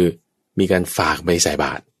บัติคือมีการฝากใบใส่บ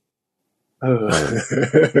าตร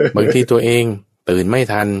บางทีตัวเองตื่นไม่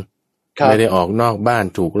ทันไม่ได้ออกนอกบ้าน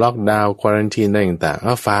ถูกล็อกดาวน์ควอรันทีนอะไรต่างๆ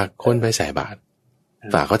ก็ฝากคนไปใส่บาตร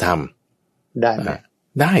ฝากเขาทำได้ไหม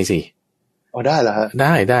ได้สิได้เหรอฮะไ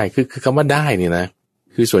ด้คือคำว่าได้นี่นะ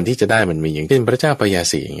คือส่วนที่จะได้มันมีอย่างเช่นพระเจ้าปยา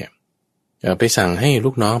สีอย่างเงี้ยไปสั่งให้ลู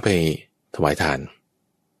กน้องไปถวายทาน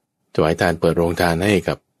เปิดโรงทานให้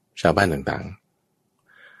กับชาวบ้านต่าง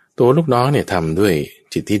ๆตัวลูกน้องเนี่ยทำด้วย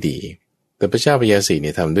จิตที่ดีแต่พระเจ้าปยาสีเ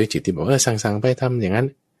นี่ยทำด้วยจิตที่บอกสั่งไปทำอย่างนั้น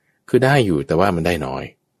คือได้อยู่แต่ว่ามันได้น้อย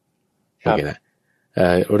โอเคนะ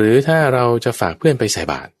หรือถ้าเราจะฝากเพื่อนไปใส่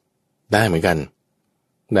บาตรได้เหมือนกัน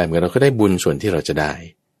เราก็ได้บุญส่วนที่เราจะได้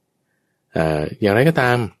อย่างไรก็ต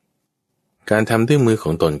ามการทำด้วยมือข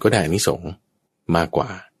องตนก็ได้อานิสงส์มากกว่า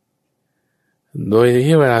โดย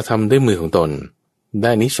ที่เวลาทำด้วยมือของตนได้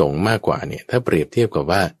อานิสงส์มากกว่าเนี่ยถ้าเปรียบเทียบกับ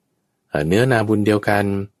ว่าเนื้อนาบุญเดียวกัน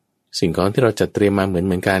สิ่งของที่เราจัดเตรียมมาเห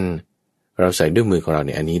มือนกันเราใส่ด้วยมือของเราเ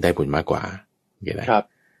นี่ยอันนี้ได้บุญมากกว่าครับ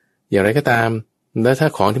อย่างไรก็ตามแล้วถ้า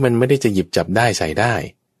ของที่มันไม่ได้จะหยิบจับได้ใส่ได้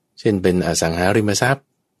เช่นเป็นอสังหาริมทรัพย์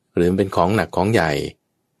หรือเป็นของหนักของใหญ่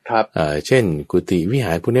ครับเช่นกุฏิวิห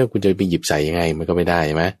ารพวกนี้คุณจะไปหยิบใส่ยังไงมันก็ไม่ได้ใ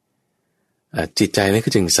ช่ไหมจิตใจนี่คื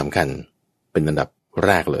อจึงสำคัญเป็นอันดับแ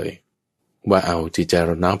รกเลยว่าเอาจิตใจเร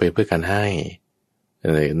าน้อมไปเพื่อการให้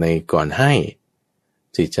ในก่อนให้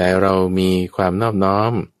จิตใจเรามีความนอบน้อ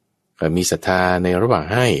มมีศรัทธาในระหว่าง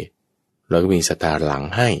ให้แล้วก็มีศรัทธาหลัง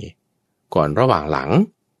ให้ก่อนระหว่างหลัง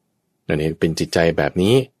นี่เป็นจิตใจแบบ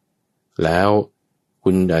นี้แล้วคุ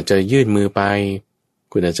ณอาจจะยื่นมือไป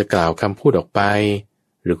คุณอาจจะกล่าวคำพูดออกไป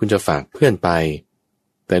หรือคุณจะฝากเพื่อนไป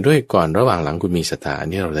แต่ด้วยก่อนระหว่างหลังคุณมีศรัทธาอัน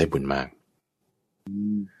นี้เราได้บุญมาก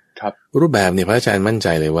ครับรูปแบบเนี่ยพระอาจารย์มั่นใจ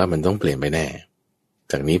เลยว่ามันต้องเปลี่ยนไปแน่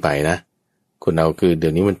จากนี้ไปนะคนเราคือเดี๋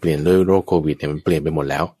ยวนี้มันเปลี่ยนด้วยโรคโควิดเนี่ยมันเปลี่ยนไปหมด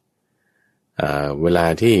แล้วเวลา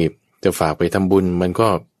ที่จะฝากไปทำบุญมันก็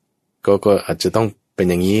อาจจะต้องเป็น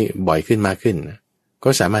อย่างนี้บ่อยขึ้นมากขึ้นก็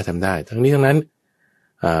สามารถทำได้ทั้งนี้ทั้งนั้น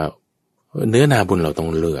เนื้อนาบุญเราต้อง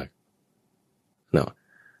เลือกเนาะ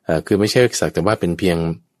คือไม่ใช่สักแต่ว่าเป็นเพียง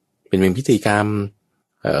พิธีกรรม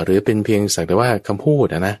หรือเป็นเพียงสักแต่ว่าคำพูด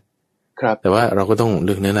นะครับแต่ว่าเราก็ต้องเ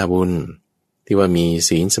ลือกเนื้อนาบุญที่ว่ามี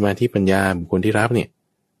ศีลสมาธิปัญญาบุคคลที่รับเนี่ย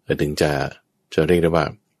ถึงจะเรียกได้ว่า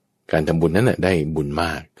การทำบุญนั้นน่ะได้บุญม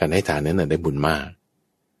ากการให้ทานนั้นน่ะได้บุญมาก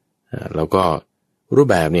แล้วก็รูป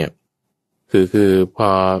แบบเนี่ยคือพอ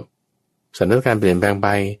สถานการณ์เปลี่ยนแปลงไป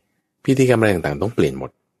พิธีกรรมอะไรต่างๆต้องเปลี่ยนหม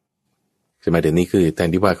ดใช่ไหมเดี๋ยวนี้คือแทน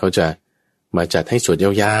ที่ว่าเขาจะ มาจัดให้สวดย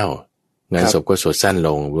าวๆงานศพก็สวดสั้นล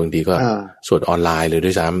งบางทีก็สวดออนไลน์เลยด้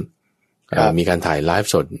วยซ้ำมีการถ่ายไลฟ์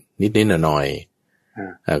สดนิดๆหน่อย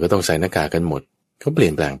ๆก็ต้องใส่หน้ากากกันหมดก็เปลี่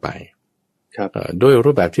ยนแปลงไปด้วย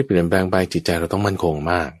รูปแบบที่เปลี่ยนแปลงไปจิตใจเราต้องมั่นคง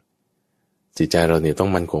มากจิตใจเราเนี่ยต้อง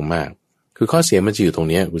มั่นคงมากคือข้อเสียมันจะอยู่ตรง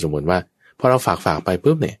นี้คุณสมมติว่าพอเราฝากไป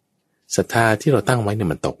ปุ๊บเนี่ยศรัทธาที่เราตั้งไว้เนี่ย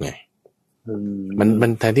มันตกไงมั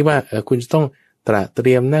นแทนที่ว่าคุณจะต้องเต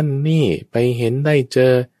รียมนั่นนี่ไปเห็นได้เจ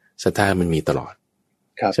อศรัทธามันมีตลอด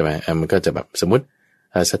ใช่ไหมมันก็จะแบบสมมติ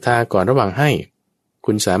ศรัทธาก่อนระหว่างให้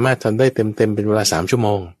คุณสามารถทำได้เต็มเป็นเวลา3 ชั่วโม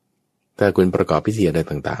งถ้าคุณประกอบพิธีอะไร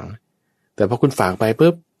ต่างๆแต่พอคุณฝากไป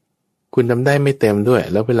ปุ๊บคุณทำได้ไม่เต็มด้วย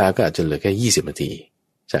แล้วเวลาก็อาจจะเหลือแค่20 นาที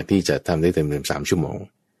จากที่จะทำได้เต็ม3 ชั่วโมง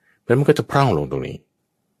เพราะมันก็จะพร่องลงตรงนี้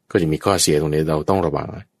ก็จะมีข้อเสียตรงนี้เราต้องระวัง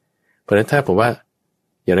เพราะฉะนั้นถ้าผมว่า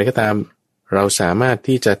อย่างไรก็ตามเราสามารถ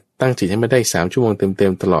ที่จะตั้งจิตให้มันได้3 ชั่วโมงเต็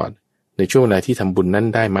มตลอดในช่วงเวลาที่ทำบุญนั้น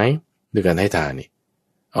ได้ไหมด้วยการให้ทานนี่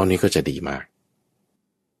เอานี้ก็จะดีมาก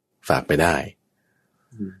ฝากไปได้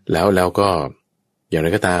แล้วก็อย่างไร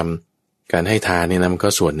ก็ตามการให้ทานนี่นะมันก็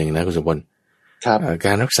ส่วนหนึ่งนะคุณสมบัติก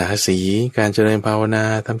ารรักษาศีลการเจริญภาวนา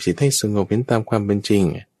ทำจิตให้สงบเห็นตามความเป็นจริง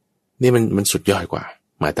นี่มันสุดยอดกว่า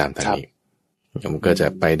มาตามทางนี้มันก็จะ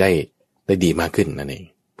ไปได้ดีมากขึ้นนั่นเอง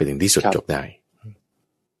ไปถึงที่สุดจบได้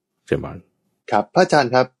เชิญบอลครับพระอาจาร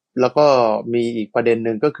ย์ครับแล้วก็มีอีกประเด็นห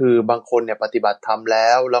นึ่งก็คือบางคนเนี่ยปฏิบัติธรรมแล้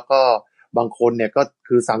วก็บางคนเนี่ยก็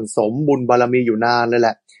คือสั่งสมบุญบารมีอยู่นานเลยแห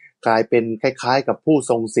ละกลายเป็นคล้ายๆกับผู้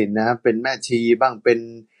ทรงศีลนะเป็นแม่ชีบ้างเป็น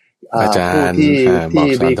ผู้ที่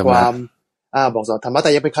มีความบอกสอนธรรมะแ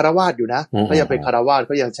ต่ยังเป็นฆราวาสอยู่นะก็ยังเป็นฆราวาส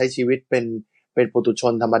ก็ยังใช้ชีวิตเป็นปุถุช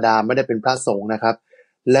นธรรมดาไม่ได้เป็นพระสงฆ์นะครับ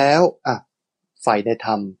แล้วใฝ่ในธ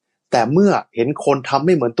รรมแต่เมื่อเห็นคนทำไ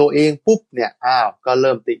ม่เหมือนตัวเองปุ๊บเนี่ยก็เ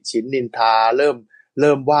ริ่มติฉินนินทาเ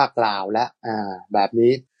ริ่มว่ากล่าวแล้วแบบ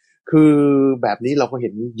นี้คือแบบนี้เราก็เห็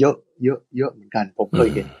นเยอะเหมือนกันผมเคย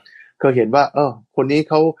เห็นว่าคนนี้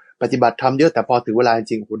เขาปฏิบัติธรรมเยอะแต่พอถึงเวลาจ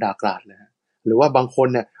ริงๆโหด่ากราดเลยหรือว่าบางคน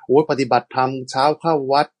เนี่ยปฏิบัติธรรมเช้าเข้า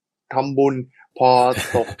วัดทำบุญพอ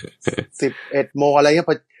ตก11 โมงอะไรเงี้ย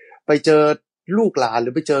ไปเจอลูกหลานหรื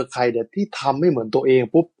อไปเจอใครเนี่ยที่ทำไม่เหมือนตัวเอง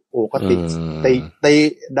ปุ๊บก็ติ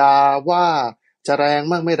ด่าว่าจะแรง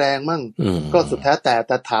มั่งไม่แรงมั่งก็สุดแท้แ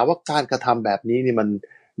ต่ถามว่าการกระทำแบบนี้นี่มัน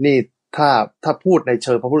นี่ถ้าพูดในเ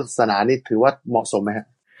ชิงพระพุทธศาสนานี่ถือว่าเหมาะสมไหมฮะ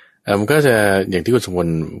มันก็จะอย่างที่คุณสมบูร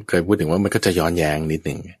ณ์เคยพูดถึงว่ามันก็จะย้อนแย้งนิดห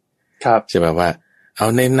นึ่งครับใช่ไหมว่าเอา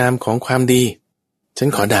ในนามของความดีฉัน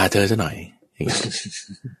ขอด่าเธอซะหน่อย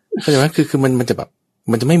เข้าใจไหมคือมันจะแบบ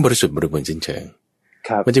มันจะไม่บริสุทธิ์บริบูรณ์สิ้นเชิง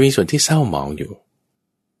มันจะมีส่วนที่เศร้าหมองอยู่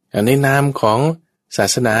ในนามของศา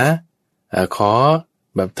สนาขอ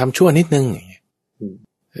แบบทำชั่วนิดนึง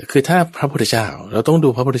คือถ้าพระพุทธเจ้าเราต้องดู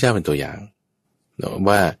พระพุทธเจ้าเป็นตัวอย่าง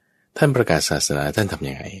ว่าท่านประกาศศาสนาท่านทำ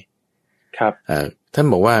ยังไงครับท่าน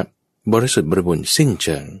บอกว่าบริสุทธิ์บริบูรณ์สิ้นเ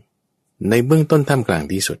ชิงในเบื้องต้นท่ามกลาง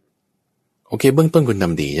ที่สุดโอเคเบื้องต้นคุณท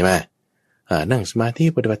ำดีใช่ไหมนั่งสมาธิ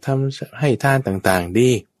ปฏิบัติธรรมให้ทานต่างๆดี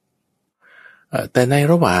แต่ใน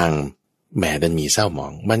ระหว่างแหมดันมีเศร้าหมอ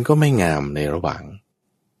งมันก็ไม่งามในระหว่าง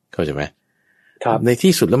เข้าใจไหมครับใน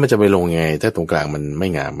ที่สุดแล้วมันจะไปลงยังไงถ้าตรงกลางมันไม่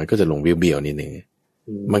งามมันก็จะลงเบี้ยวๆนิดนึง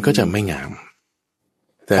มันก็จะไม่งาม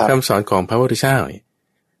แต่คำสอนของพระพุทธเจ้า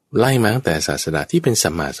ไล่มาตั้งแต่ศาสนาที่เป็นสั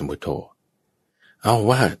มมาสัมพุทโธเอา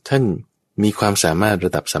ว่าท่านมีความสามารถร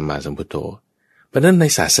ะดับสัมมาสัมพุทโธเพราะนั้นใน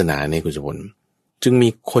ศาสนาเนี่ยคุณสมบัติจึงมี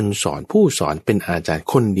คนสอนผู้สอนเป็นอาจารย์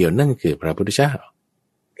คนเดียวนั่นคือพระพุทธเจ้า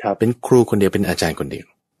เป็นครูคนเดียวเป็นอาจารย์คนเดียว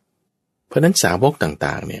เพราะนั้นสาวก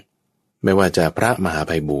ต่างๆเนี่ยไม่ว่าจะพระมหาไ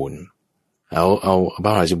พบูลย์เอาพร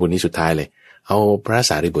ะมหาไพบูลย์นี้สุดท้ายเลยเอาพระ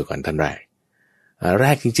สารีบุตรก่อนท่านแร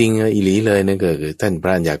กจริงๆอีหลีเลยนั่นก็คือท่านพร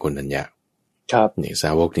ะัญญาโกณฑัญญาครับนี่ส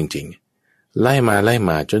าวกจริงๆไล่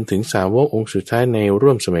มาจนถึงสาวกองค์สุดท้ายในร่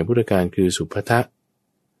วมสมัยพุทธกาลคือสุภัททะ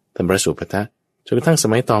ท่านพระสุภัททะจนกระทั่งส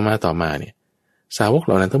มัยต่อมาเนี่ยสาวกเห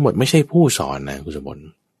ล่านั้นทั้งหมดไม่ใช่ผู้สอนนะคุณสมบัติ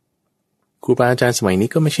ครูบาอาจารย์สมัยนี้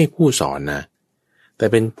ก็ไม่ใช่ผู้สอนนะแต่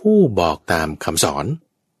เป็นผู้บอกตามคำสอน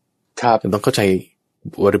ครับต้องเข้าใจ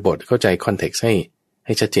บริบทเข้าใจคอนเท็กซ์ใ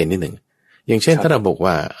ห้ชัดเจนนิดหนึ่งอย่างเช่นถ้าเราบอก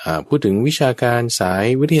ว่าพูดถึงวิชาการสาย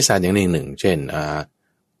วิทยาศาสตร์อย่างหนึ่งเช่น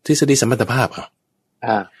ทฤษฎีสมรรถภาพ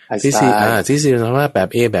ทฤษฎีสมรรถภาพแบบ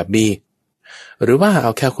A แบบ B หรือว่าเอ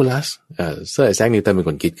าแคลคูลัสเซอร์ไอแซคนิวตันเป็น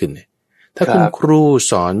คนคิดขึ้นถ้าคุณครู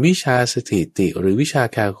สอนวิชาสถิติหรือวิชา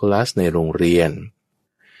แคลคูลัสในโรงเรียน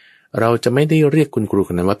เราจะไม่ได้เรียกคุณครูค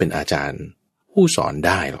นนั้นว่าเป็นอาจารย์ผู้สอนไ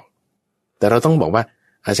ด้หรอกแต่เราต้องบอกว่า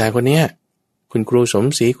อาจารย์คนนี้คุณครูสม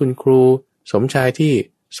ศรีคุณครูสมชายที่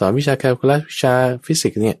สอนวิชาแคลคูลัสวิชาฟิสิ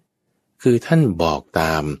กส์เนี่ยคือท่านบอกต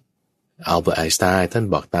ามอัลเบิร์ตไอน์สไตน์ท่าน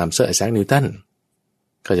บอกตามเซอร์ไอแซคนิวตัน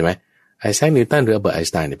เข้าใจไหมไอแซคนิวตันหรืออัลเบิร์ตไอน์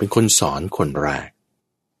สไตน์เนี่ยเป็นคนสอนคนแรก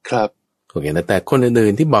ครับ โอเคนะแต่คน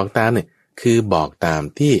อื่นๆที่บอกตามเนี่ยคือบอกตาม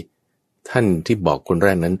ที่ท่านที่บอกคนแร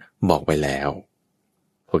กนั้นบอกไปแล้ว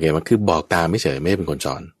โอเคมันคือบอกตามไม่เฉยไม่ได้เป็นคนส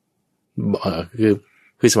อน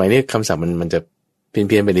คือสมัยนี้คำศัพท์มันจะเ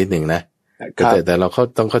พี้ยนไปนิดหนึ่งนะแต่เรา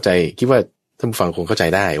ต้องเข้าใจคิดว่าท่านผู้ฟังคงเข้าใจ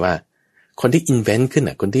ได้ว่าคนที่ invent ขึ้น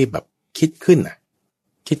คนที่แบบคิดขึ้น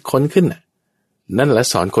คิดค้นขึ้นนั่นแหละ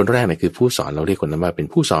สอนคนแรกเนี่ยคือผู้สอนเราเรียกคนนั้นว่าเป็น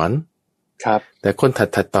ผู้สอนครับแต่คน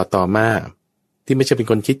ถัดต่อมาที่ไม่ใช่เป็น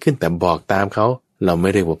คนคิดขึ้นแต่บอกตามเขาเราไม่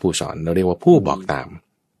เรียกว่าผู้สอนเราเรียกว่าผู้บอกตาม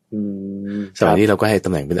สมัยนี้เราก็ให้ต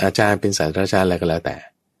ำแหน่งเป็นอาจารย์เป็นศาสตราจารย์อะไรก็แล้วแต่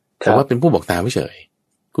ว่าเป็นผู้บอกตามไม่เฉย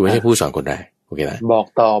คุณไม่ใช่ผู้สอนคนแรกโอเคนะบอก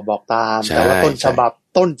ต่อบอกตามแต่ว่าต้นฉ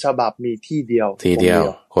บับมีที่เดียว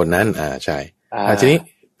คนนั้นใช่ทีนี้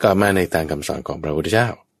กลับมาในทางคำสอนของพระพุทธเจ้า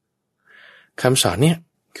คำสอนเนี่ย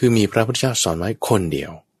คือมีพระพุทธเจ้าสอนไว้คนเดีย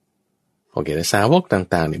วโอเคแต่สาวก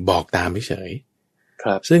ต่างๆเนี่ยบอกตามเฉยค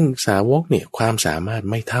รับซึ่งสาวกเนี่ยความสามารถ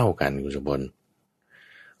ไม่เท่ากันคุณสมบัติ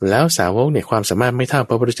แล้วสาวกเนี่ยความสามารถไม่เท่า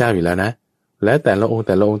พระพุทธเจ้าอยู่แล้วนะและแต่ละองค์แ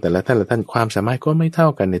ต่ละท่านความสามารถก็ไม่เท่า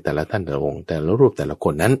กันในแต่ละท่านแต่ละองค์แต่ละรูปแต่ละค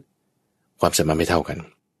นนั้นความสามารถไม่เท่ากัน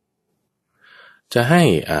จะให้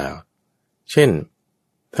เช่น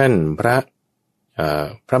ท่านพ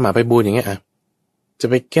ระมหาไพบูลย์อย่างเงี้ยจะ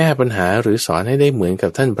ไปแก้ปัญหาหรือสอนให้ได้เหมือนกับ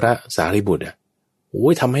ท่านพระสารีบุตรโอ้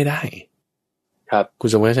ยทำไม่ได้ครับคุณ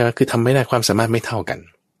สมมติใช่ไหมคือทำไม่ได้ความสามารถไม่เท่ากัน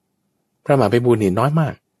พระมหาไพบูลย์นี่น้อยมา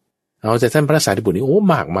กเอาแต่ท่านพระสารีบุตรนี่โอ้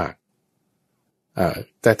มาก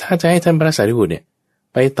แต่ถ้าจะให้ท่านพระสารีบุตรเนี่ย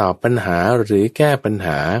ไปตอบปัญหาหรือแก้ปัญห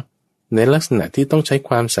าในลักษณะที่ต้องใช้ค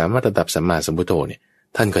วามสามารถระดับสัมมาสัมพุทโธเนี่ย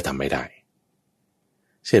ท่านก็ทำไม่ได้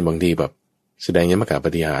เช่นบางทีแบบแสดงยมกะป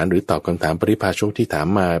ฏิหารหรือตอบคำถามปริพาชกที่ถาม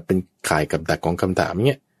มาเป็นข่ายกับดักของคำถามเ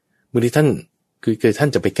นี่ยบางทีท่านคือท่าน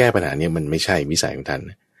จะไปแก้ปัญหาเนี่ยมันไม่ใช่วิสัยของท่าน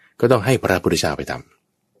ก็ต้องให้พระพุทธเจ้าไปท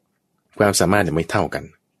ำความสามารถเนี่ยไม่เท่ากัน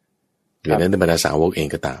หรือนั้นในบรรดาสาวกเอง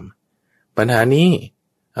ก็ตามปัญหานี้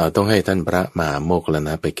ต้องให้ท่านพระมหาโมคคัลลาน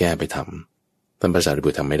ะไปแก้ไปทำท่านพระสารีบุ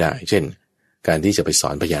ตรทำไม่ได้เช่นการที่จะไปสอ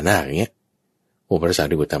นพญานาคอย่างเงี้ยพระสา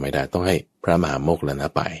รีบุตรทำไม่ได้ต้องให้พระมหาโมคคัลลานะ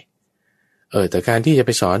ไปแต่การที่จะไ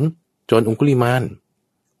ปสอนโจรองคุลิมาน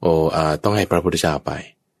ต้องให้พระพุทธเจ้าไป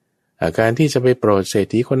การที่จะไปโปรดเศรษ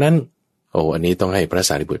ฐีคนนั้นอันนี้ต้องให้พระส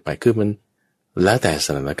ารีบุตรไปคือมันแล้วแต่ส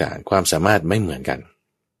ถานการณ์ความสามารถไม่เหมือนกัน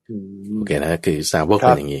โอเคนะคือสาวกเ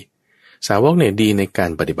ป็นอย่างนี้สาวกเนี่ยดีในกา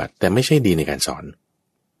รปฏิบัติแต่ไม่ใช่ดีในการสอน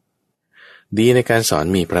ดีในการสอน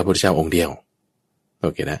มีพระพุทธเจ้าองค์เดียวโอ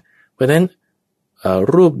เคนะเพราะฉะนั้น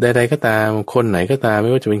รูปใดๆก็ตามคนไหนก็ตามไ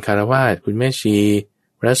ม่ว่าจะเป็นคฤหัสถ์คุณแม่ชี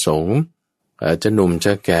พระสงฆ์จะหนุ่มจ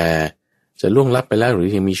ะแก่จะล่วงลับไปแล้วหรื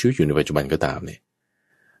อยังมีชีวิตอยู่ในปัจจุบันก็ตามเนี่ย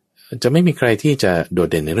จะไม่มีใครที่จะโดด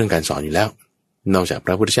เด่นในเรื่องการสอนอยู่แล้วนอกจากพ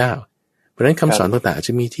ระพุทธเจ้าเพราะฉะนั้นคำสอนต่างๆอาจ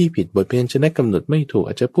จะมีที่ผิดบทเพี้ยนจะได้กำหนดไม่ถูก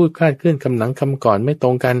อาจจะพูดคลาดเคลื่อนคำหลังคำก่อนไม่ตร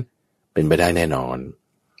งกันเป็นไปได้แน่นอน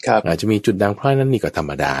อาจจะมีจุดด่างพร้อยนั้นนี่ก็ธรร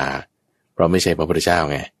มดาเพราะไม่ใช่พระพุทธเจ้า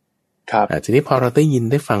ไงทีนี้พอเราได้ยิน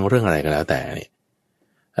ได้ฟังเรื่องอะไรก็แล้วแต่เนี่ย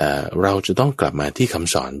เราจะต้องกลับมาที่ค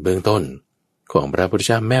ำสอนเบื้องต้นของพระพุทธเ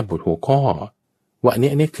จ้าแม่บทหัวข้อว่าอัน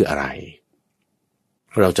นี้คืออะไร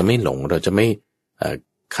เราจะไม่หลงเราจะไม่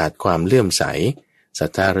ขาดความเลื่อมใสศรัท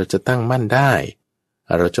ธาเราจะตั้งมั่นได้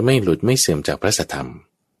เราจะไม่หลุดไม่เสื่อมจากพระสัทธรรม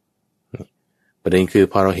ประเด็นคือ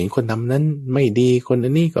พอเราเห็นคนทำนั้นไม่ดีคนอั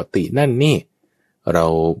นนี้ก็ตินั่นนี่เรา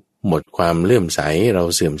หมดความเลื่อมใสเรา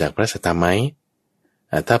เสื่อมจากพระสัทธรรมไหม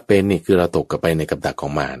ถ้าเป็นนี่คือเราตกกับไปในกับดักขอ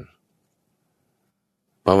งมาร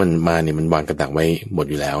เพราะมันมาเนี่ยมันวางกับดักไว้หมด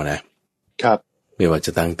อยู่แล้วนะครับไม่ว่าจ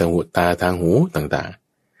ะทางตาทางหูต่าง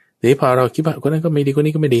ๆทีนี้พอเราคิดว่าคนนั้นก็ไม่ดีคน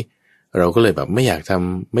นี้ก็ไม่ดีเราก็เลยแบบไม่อยากท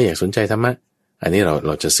ำไม่อยากสนใจธรรมะอันนี้เ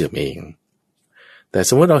ราจะเสื่อมเองแต่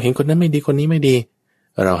สมมติเราเห็นคนนั้นไม่ดีคนนี้ไม่ดี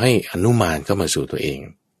เราให้อนุมานเข้ามาสู่ตัวเอง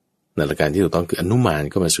หลักการที่ถูกต้องคืออนุมาน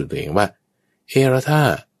เข้ามาสู่ตัวเองว่าแล้วถ้า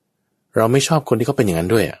เราไม่ชอบคนที่เขาเป็นอย่างนั้น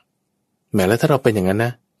ด้วยแม้แล้วถ้าเราเป็นอย่างนั้นน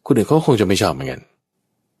ะคนอื่นเขาคงจะไม่ชอบเหมือนกัน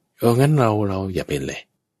งั้นเราอย่าเป็นเลย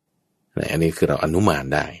อันนี้คือเราอนุมาน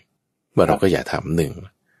ได้ว่าเราก็อย่าทำ1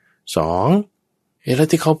 2แล้ว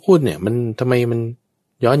ที่เขาพูดเนี่ยมันทำไมมัน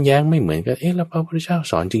ย้อนแย้งไม่เหมือนกันแล้วพระพุทธเจ้า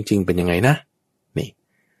สอนจริงๆเป็นยังไงนะนี่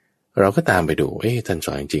เราก็ตามไปดูท่านส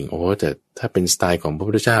อนจริงๆแต่ถ้าเป็นสไตล์ของพระ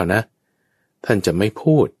พุทธเจ้านะท่านจะไม่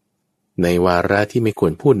พูดในวาระที่ไม่คว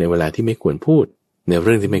รพูดในเวลาที่ไม่ควรพูดในเ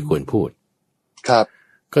รื่องที่ไม่ควรพูดครับ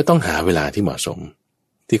ก็ต้องหาเวลาที่เหมาะสม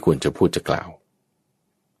ที่ควรจะพูดจะกล่าว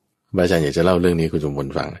อาจารย์อยากจะเล่าเรื่องนี้คุณสมบูร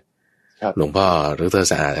ณ์ฟังหลวงพ่อดร.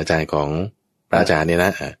สะอาดอาจารย์ของพระอาจารย์เนี่ยน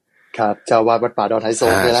ะครับเจ้าวาดวัดป่าดอนไฮโซ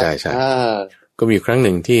เนี่ยนะใช่ก็มีครั้งห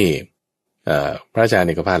นึ่งที่พระอาจารย์เ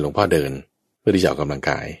นี่ยก็พาหลวงพ่อเดินเพื่อที่จะออกกำลัง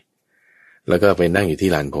กายแล้วก็ไปนั่งอยู่ที่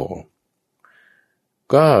ลานโพ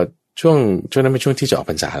ก็ช่วงนั้นเป็นช่วงที่จะออก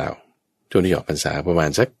พรรษาแล้วช่วงที่ออกพรรษาประมาณ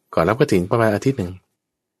สักก่อนรับกฐินประมาณอาทิตย์หนึ่ง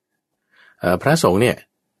พระสงฆ์เนี่ย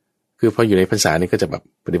คือพออยู่ในพรรษานี่ก็จะแบบ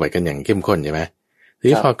ปฏิบัติกันอย่างเข้มข้นใช่ไหมที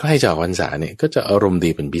นี้พอใกล้จะออกพรรษาเนี่ยก็จะอารมณ์ดี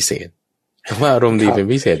เป็นพิเศษแต่ว่าอารมณ์ดีเป็น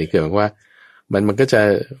พิเศษนี่คือหมายว่ามันก็จะ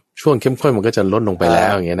ช่วงเข้มข้นมันก็จะลดลงไปแล้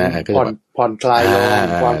วอย่างเงี้ยนะก็จะผ่อนคลายลง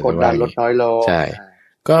ความกดดันลดน้อยลงใช่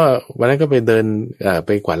ก็วันนั้นก็ไปเดินไป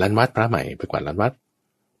กวาดลานวัดพระใหม่ไปกวาดลานวัด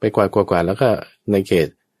ไปกวาดแล้วก็ในเขต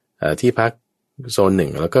ที่พักโซนหนึ่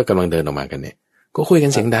งแล้วก็กำลังเดินออกมากันเนี่ยก็คุยกั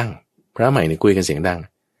นเสียงดังพระใหม่เนี่ยคุยกันเสียงดัง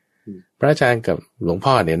พระอาจารย์กับหลวง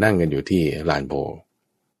พ่อเนี่ยนั่งกันอยู่ที่ลานโบ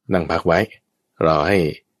นั่งพักไว้รอให้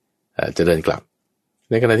จะเดินกลับ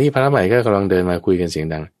ในขณะที่พระใหม่ก็กำลังเดินมาคุยกันเสียง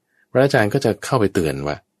ดังพระอาจารย์ก็จะเข้าไปเตือน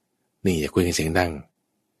ว่านี่อย่าคุยกันเสียงดัง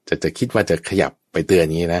จะคิดว่าจะขยับไปเตือน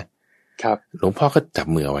อย่างนี้นะครับหลวงพ่อก็จับ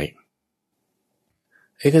มือไว้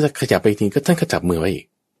ก็จะขยับไปทีก็ท่านก็จับมือไว้อีก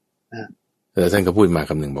แล้วท่านก็พูดมา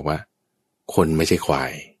คำหนึ่งบอกว่าคนไม่ใช่ควา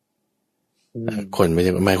ยคนไม่ใ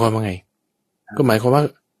ช่หมายความว่าไงก็หมายความว่า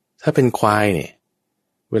ถ้าเป็นควายเนี่ย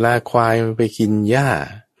เวลาควายมันไปกินหญ้า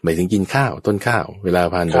หมายถึงกินข้าวต้นข้าวเวลา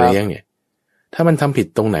พานไปเลี้ยงเนี่ยถ้ามันทำผิด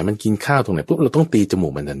ตรงไหนมันกินข้าวตรงไหนปุ๊บเราต้องตีจมู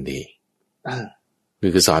กมันทันที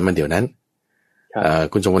คือสอนมันเดี๋ยวนั้น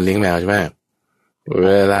คุณจงวันเลี้ยงแมวใช่ไหมเว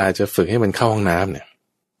ลาจะฝึกให้มันเข้าห้องน้ำเนี่ย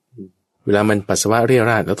เวลามันปัสสาวะเรี่ย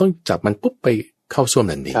ราดเราต้องจับมันปุ๊บไปเข้าส้วม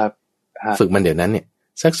ทันทีฝึกมันเดี๋ยวนั้นเนี่ย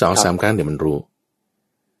สัก 2-3 ครั้งเดี๋ยวมันรู้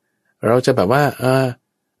เราจะแบบว่า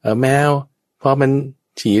แมวพอมัน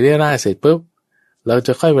ฉี่เรี่ยราดเสร็จปุ๊บเราจ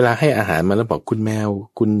ะค่อยเวลาให้อาหารมันแล้วบอกคุณแมว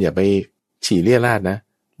คุณอย่าไปฉี่เรี่ยราดนะ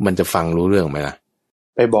มันจะฟังรู้เรื่องไหมล่ะ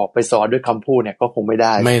ไปบอกไปสอนด้วยคำพูดเนี่ยก็คงไม่ไ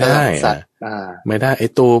ด้ไม่ได้ไม่ได้ไอ้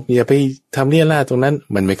ตัวอย่าไปทำเรี่ยราดตรงนั้น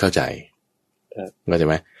มันไม่เข้าใจเข้าใจ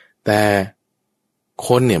ไหมแต่ค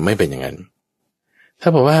นเนี่ยไม่เป็นอย่างนั้นถ้า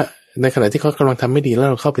บอกว่าในขณะที่เขากำลังทำไม่ดีแล้ว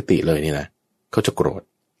เราเข้าไปติเลยนี่นะเขาจะโกรธ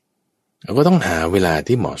เราก็ต้องหาเวลา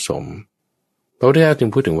ที่เหมาะสมพระพุทธเจ้าจึง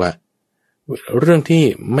พูดถึงว่าเรื่องที่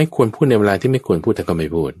ไม่ควรพูดในเวลาที่ไม่ควรพูดท่านก็ไม่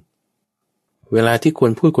พูดเวลาที่คว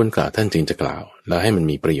รพูดควรกล่าวท่านจึงจะกล่าวแล้วให้มัน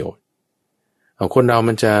มีประโยชน์เอาคนเรา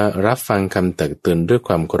มันจะรับฟังคำตักเตือนด้วยค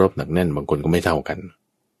วามเคารพหนักแน่นบางคนก็ไม่เท่ากัน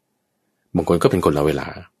บางคนก็เป็นคนละเวลา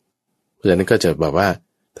เพราะฉะนั้นก็จะแบบว่า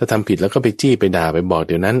ถ้าทำผิดแล้วก็ไปจี้ไปด่าไปบอกเ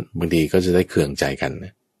ดี๋ยวนั้นบางทีก็จะได้เคืองใจกัน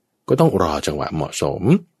ก็ต้องรอจังหวะเหมาะสม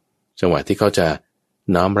จังหวะที่เขาจะ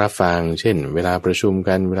น้อมรับฟังเช่นเวลาประชุม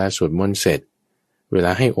กันเวลาสวดมนต์เสร็จเวล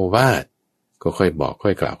าให้โอวาทก็ค่อยบอกค่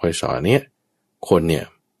อยกล่าวค่อยสอนเนี่ยคนเนี่ย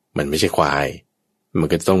มันไม่ใช่ควายมัน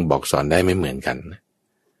ก็ต้องบอกสอนได้ไม่เหมือนกัน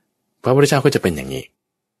พระพุทธเจ้าก็จะเป็นอย่างนี้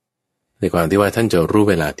ในความที่ว่าท่านจะรู้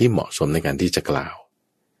เวลาที่เหมาะสมในการที่จะกล่าว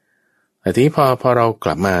แต่ทีนี้พอเราก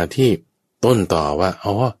ลับมาที่ต้นต่อว่า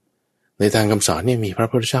ในทางคำสอนเนี่ยมีพระ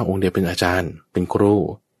พุทธเจ้าองค์เดียวเป็นอาจารย์เป็นครู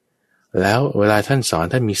แล้วเวลาท่านสอน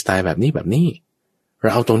ท่านมีสไตล์แบบนี้เรา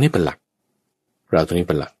เอาตรงนี้เป็นหลัก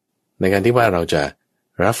ในการที่ว่าเราจะ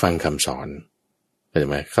รับฟังคำสอนเข้าใจ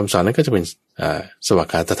ไหมคำสอนนั้นก็จะเป็นสวา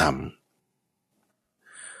กาตธรรม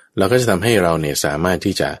เราก็จะทำให้เราเนี่ยสามารถ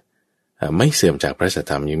ที่จะไม่เสื่อมจากพระสัท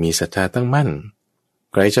ธรรมยังมีศรัทธาตั้งมั่น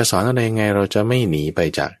ใครจะสอนอะไรยังไงเราจะไม่หนีไป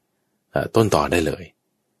จากต้นต่อได้เลย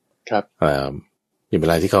ครับอย่างเว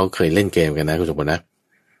ลาที่เขาเคยเล่นเกมกันนะคุณสมบัตินะ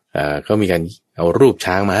ก็มีการเอารูป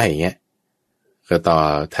ช้างมาให้อย่างเงี้ยก็ต่อ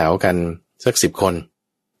แถวกันสัก10 คน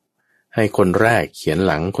ให้คนแรกเขียน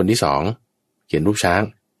หลังคนที่2เขียนรูปช้าง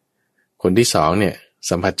คนที่2เนี่ย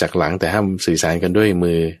สัมผัสจากหลังแต่ห้ามสื่อสารกันด้วย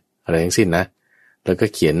มืออะไรทั้งสิ้นนะแล้วก็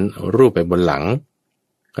เขียนรูปไปบนหลัง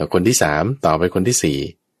คนที่3ต่อไปคนที่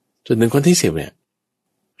4จนถึงคนที่10เนี่ย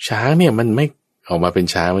ช้างเนี่ยมันไม่ออกมาเป็น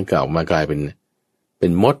ช้างมันก็ออกมากลายเป็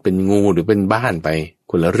นมดเป็นงูหรือเป็นบ้านไป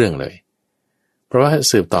คนละเรื่องเลยเพราะว่า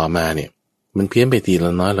สืบต่อมาเนี่ยมันเพี้ยนไปทีล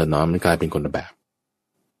ะน้อยมันกลายเป็นคนละแบบ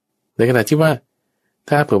ในขณะที่ว่า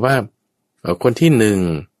ถ้าเผื่อว่าคนที่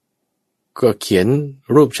1ก็เขียน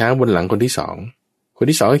รูปช้างบนหลังคนที่2คน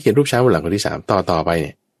ที่2ก็เขียนรูปช้างบนหลังคนที่3ต่อไปเ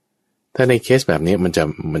นี่ยถ้าในเคสแบบนี้มัน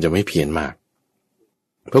จะไม่เพี้ยนมาก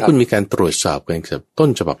เพราะคุณมีการตรวจสอบกันกับต้น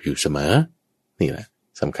ฉบับอยู่เสมอนี่แหละ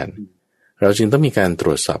สำคัญเราจึงต้องมีการตร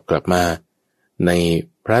วจสอบกลับมาใน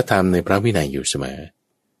พระธรรมในพระวินัยอยู่เสมอ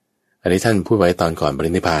อันนี้ท่านพูดไว้ตอนก่อนปริ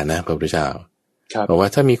นิพพานนะพระพุทธเจ้าบอกว่า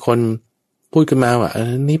ถ้ามีคนพูดขึ้นมาว่า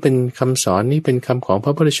นี่เป็นคำสอนนี่เป็นคำของพร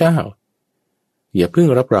ะพุทธเจ้าอย่าเพิ่ง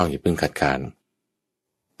รับรองอย่าเพิ่งขัดขาน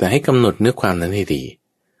แต่ให้กำหนดเนื้อความนั้นให้ดี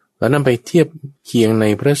แล้วนำไปเทียบเคียงใน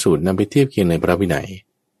พระสูตรนำไปเทียบเคียงในพระวินัย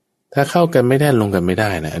ถ้าเข้ากันไม่ได้ลงกันไม่ได้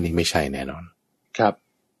นะอันนี้ไม่ใช่แน่นอนครับ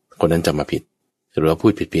คนนั้นจะมาผิดหรือว่าพู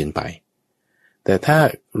ดผิดเพี้ยนไปแต่ถ้า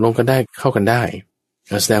ลงกันได้เข้ากันได้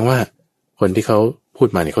แสดงว่าคนที่เขาพูด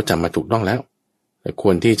มาเนี่ยเขาจำมาถูกต้องแล้วค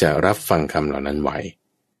วรที่จะรับฟังคำเหล่านั้นไว้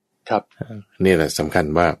ครับนี่แหละสำคัญ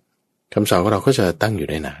ว่าคำสอนของเราก็จะตั้งอยู่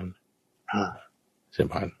ได้นานเช่น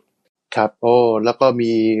พาน ครับโอ้แล้วก็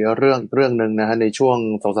มีเรื่องหนึ่งนะฮะในช่วง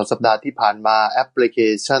 2-3 สัปดาห์ที่ผ่านมาแอปพลิเค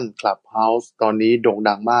ชัน Clubhouse ตอนนี้โด่ง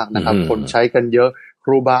ดังมากนะครับคนใช้กันเยอะค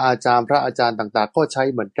รูบาอาจารย์พระอาจารย์ต่างๆก็ใช้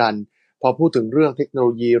เหมือนกันพอพูดถึงเรื่องเทคโนโล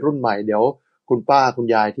ยีรุ่นใหม่เดี๋ยวคุณป้าคุณ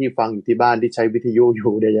ยายที่ฟังอยู่ที่บ้านที่ใช้วิทยุอ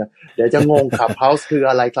ยู่เดี๋ยวจะงง Clubhouse คือ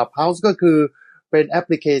อะไร Clubhouse ก็คือเป็นแอปพ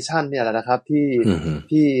ลิเคชันเนี่ยแหละนะครับ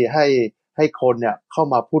ที่ให้คนเนี่ยเข้า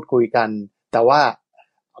มาพูดคุยกันแต่ว่า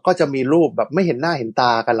ก็จะมีรูปแบบไม่เห็นหน้าเห็นต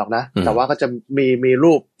ากันหรอกนะแต่ว่าก็จะมี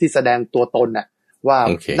รูปที่แสดงตัวตนน่ะว่า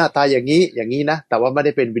หน้าตาอย่างนี้นะแต่ว่าไม่ไ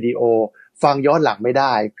ด้เป็นวิดีโอฟังย้อนหลังไม่ไ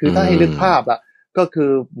ด้คือถ้าให้นึกภาพอ่ะก็คื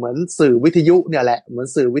อเหมือนสื่อวิทยุเนี่ยแหละเหมือน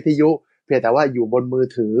สื่อวิทยุเพียงแต่ว่าอยู่บนมือ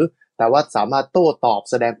ถือแต่ว่าสามารถโต้ตอบ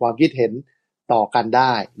แสดงความคิดเห็นต่อกันไ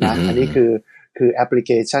ด้นะอันนี้คือแอปพลิเ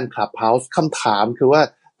คชัน Clubhouse คำถามคือว่า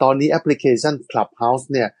ตอนนี้แอปพลิเคชัน Clubhouse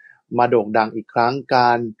เนี่ยมาโด่งดังอีกครั้งกา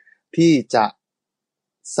รที่จะ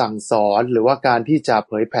สั่งสอนหรือว่าการที่จะเ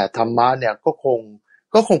ผยแผ่ธรรมะเนี่ยก็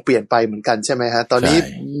คงเปลี่ยนไปเหมือนกันใช่ไหมฮะตอนนี้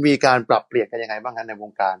มีการปรับเปลี่ยนกันยังไงบ้างฮะในว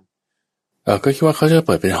งการก็คิดว่าเขาจะเ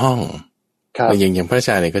ปิดเป็นห้องอย่างพระอาจ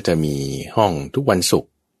ารย์เนี่ยก็จะมีห้องทุกวันศุกร์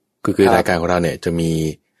คือรายการของเราเนี่ยจะมี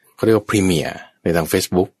เขาเรียกว่าพรีเมียร์ในทาง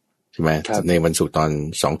Facebook ใช่ไหมในวันศุกร์ตอน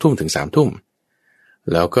 20:00 ถึง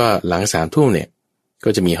 3:00 แล้วก็หลัง 3:00 เนี่ยก็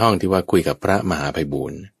จะมีห้องที่ว่าคุยกับพระมหาไพบู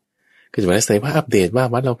ลย์ก็จะมาได้ใส่ว่าอัปเดตว่า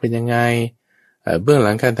วัดเราเป็นยังไงเบื้องห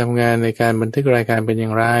ลังการทำงานในการบันทึกรายการเป็นอย่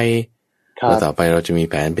างไรแล้วต่อไปเราจะมี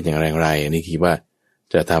แผนเป็นอย่างไรอันนี้คิดว่า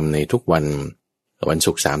จะทำในทุกวัน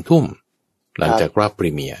ศุกร์ 3:00 หลังจากรอบพ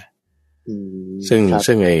รีเมียร์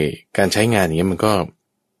ซึ่งไอการใช้งานอย่างเงี้ยมันก็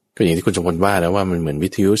อย่างที่คุณสมพลว่าแล้วว่ามันเหมือนวิ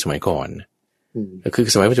ทยุสมัยก่อนคือ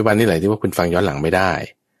สมัยปัจจุบันนี่แหละที่ว่าคุณฟังย้อนหลังไม่ได้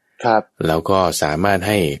ครับแล้วก็สามารถใ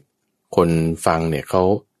ห้คนฟังเนี่ยเขา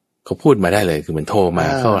พูดมาได้เลยคือเหมือนโทรมา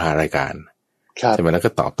เข้าหารายการใช่ไหมแล้วก็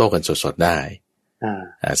ตอบโต้กันสดๆได้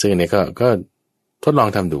ซึ่งอันนี้ก็ทดลอง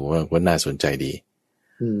ทำดูว่าน่าสนใจดี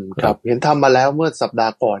ครับเห็นทำมาแล้วเมื่อสัปดา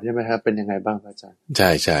ห์ก่อนใช่ไหมครับเป็นยังไงบ้างอาจารย์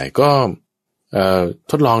ใช่ก็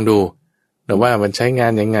ทดลองดูแต่ว่ามันใช้งา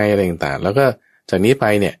นยังไงอะไรต่างๆแล้วก็จากนี้ไป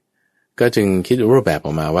เนี่ยก็จึงคิดรูปแบบอ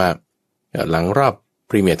อกมาว่าหลังรอบ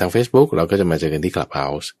พรีเมียร์ทาง Facebook เราก็จะมาเจอกันที่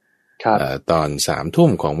Clubhouse ตอน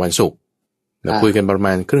 3:00 ของวันศุกร์เราคุยกันประม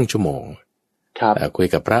าณครึ่งชั่วโมงคุย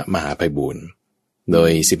กับพระมหาไพบูลย์โด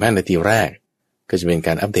ย15 นาทีแรกก็จะเป็นก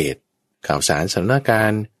ารอัปเดตข่าวสารสถานกา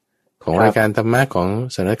รณ์ของรายการธรรมะของ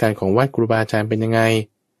สถานการณ์ของวัดครูบาอาจารย์เป็นยังไง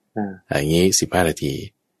อย่างนี้15 นาที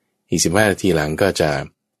อีก15 นาทีหลังก็จะ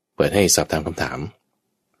เปิดให้สอบถามคำถาม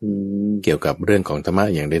เกี่ยวกับเรื่องของธรรมะ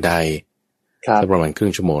อย่างใดๆสักประมาณครึ่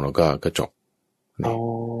งชั่วโมงแล้วก็จบ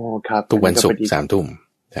ครับทุกวันศุกร์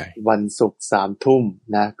 3:00 ใช่วันศุกร์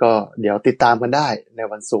 3:00 นะก็เดี๋ยวติดตามกันได้ใน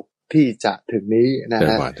วันศุกร์ที่จะถึงนี้นะ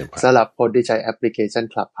ฮะสำหรับคนที่ใช้แอปพลิเคชัน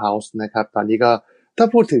Clubhouse นะครับตอนนี้ก็ถ้า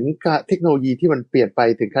พูดถึงเทคโนโลยีที่มันเปลี่ยนไป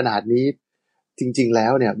ถึงขนาดนี้จริงๆแล้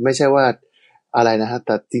วเนี่ยไม่ใช่ว่าอะไรนะฮะแ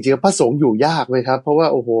ต่จริงๆพระสงฆ์อยู่ยากเลยครับเพราะว่า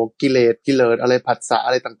โอ้โหกิเลสอะไรผัสสะอ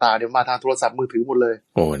ะไรต่างๆเดี๋ยวมาทางโทรศัพท์มือถือหมดเลย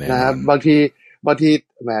นะครับบางที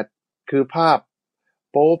แหมคือภาพ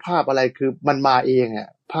โป๊ภาพอะไรคือมันมาเองอ่ะ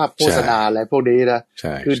ภาพโฆษณาอะไรพวกนี้นะ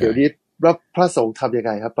คือเดี๋ยวนี้พระสงฆ์ทำยังไ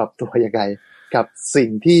งครับปรับตัวยังไงกับสิ่ง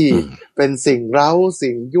ที่เป็นสิ่งเร้า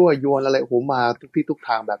สิ่งยั่วยวนอะไรโอ้โหมาทุกที่ทุกท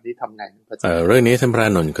างแบบนี้ทำไงเรื่องนี้ท่านพระ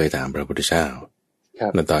นนท์เคยถามพระพุทธเจ้า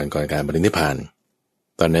ในตอนก่อนการปรินิพพาน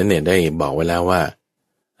ตอนนั้นเนี่ยได้บอกไว้แล้วว่า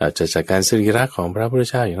จะจัดการสรีระของพระพุทธ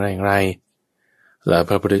เจ้าอย่างไรแล้ว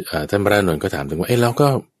ท่านพระนนท์ก็ถามถึงว่าแล้วก็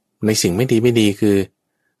ในสิ่งไม่ดีคือ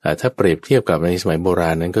ถ้าเปรียบเทียบกับในสมัยโบร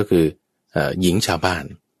าณนั้นก็คือหญิงชาวบ้าน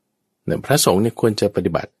พระสงฆ์เนี่ยควรจะป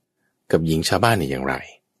ฏิบัติกับหญิงชาวบ้านเนี่ยอย่างไร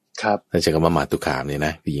ครับนั่นจะกับมาตุคามเนี่ยน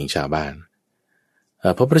ะคือหญิงชาวบ้าน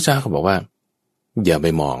พระพุทธเจ้าเขาบอกว่าอย่าไป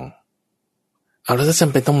มองเอาแล้วถ้าจ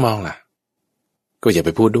ำเป็นต้องมองล่ะก็อย่าไป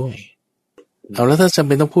พูดด้วยเอาแล้วถ้าจำเ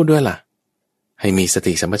ป็นต้องพูดด้วยล่ะให้มีส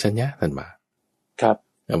ติสัมปชัญญะท่านบอกครับ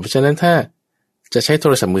เพราะฉะนั้นถ้าจะใช้โท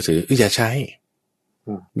รศัพท์มือถืออย่าใ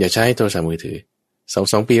ช้โทรศัพท์มือถือ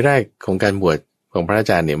2 ปีแรกของการบวชของพระอา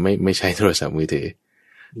จารย์เนี่ยไม่ใช้โทรศัพท์มือถือ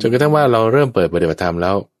จนกระทั่งว่าเราเริ่มเปิดปฏิบัติธรรมแ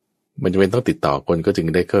ล้วมันจะเป็นต้องติดต่อคนก็จึง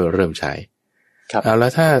ได้ก็เริ่มใช้เอาแล้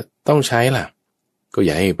วถ้าต้องใช้ล่ะก็อ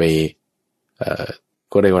ย่าให้ไป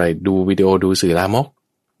ก็ได้อะไรดูวิดีโอดูสื่อลามก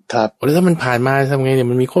ครับแล้วถ้ามันผ่านมาทำไงเนี่ย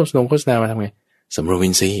มันมีโฆษณามาทำไงสำรวมอิ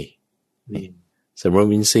นทรีย์นี่สำรวม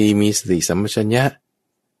อินทรีย์มีสติสัมปชัญญะ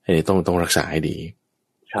อันนี้ต้องรักษาให้ดี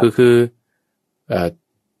คือ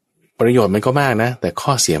ประโยชน์มันก็มากนะแต่ข้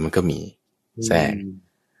อเสียมันก็มีแทรก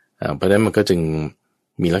เพราะฉะนั้นมันก็จึง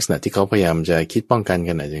มีลักษณะที่เขาพยายามจะคิดป้องกัน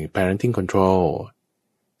กันอย่าง parenting control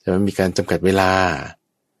จะมีการจำกัดเวลา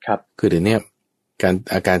ครับคือเดี๋ยวนี้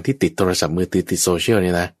อาการที่ติดโทรศัพท์มือถือติดโซเชียล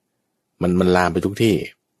นี่นะมันลามไปทุกที่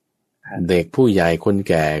เด็กผู้ใหญ่คน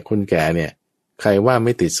แก่เนี่ยใครว่าไ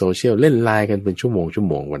ม่ติดโซเชียลเล่นไลน์กันเป็นชั่วโม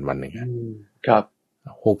งวันหนึ่งครับ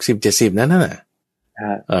60-70นั่นน่ะ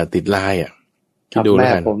ติดไลน์อ่ะคิดดูแล้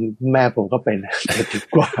วกันแม่ผมก็เป็นติด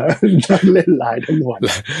กว่าเล่นไลน์ทั้งวัน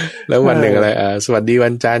แล้ววันหนึ่งอะไรสวัสดีวั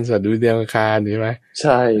นจันทร์สวัสดีวันอังคารใช่ไหมใ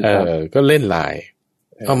ช่ก็เล่นไลน์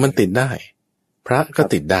มันติดได้พระก็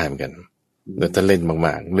ติดได้เหมือนกันแต่ถ้าเล่นม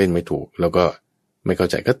ากๆเล่นไม่ถูกแล้วก็ไม่เข้า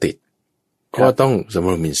ใจก็ติดก็ต้องสำ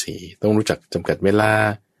รวมอินทรีย์ต้องรู้จักจำกัดเวลา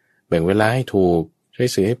แบ่งเวลาให้ถูกใช้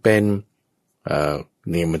สื่อให้เป็น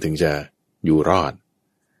นี่มันถึงจะอยู่รอด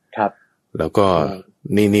ครับแล้วก็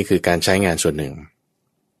นี่คือการใช้งานส่วนหนึ่ง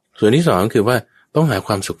ส่วนที่สองคือว่าต้องหาค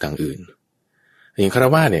วามสุขทางอื่นอย่างฆรา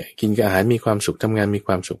วาสเนี่ยกินอาหารมีความสุขทำงานมีค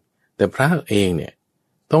วามสุขแต่พระเองเนี่ย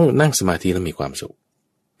ต้องนั่งสมาธิแล้วมีความสุข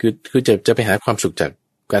คือจะไปหาความสุขจาก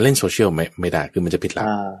การเล่นโซเชียลไม่ได้คือมันจะผิดหลัก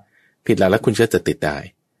แล้วคุณจะติดได้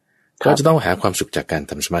ก็จะต้องหาความสุขจากการ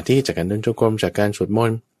ทำสมาธิจากการเดินจงกรมจากการสวดม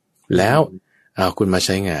นต์แล้วคุณมาใ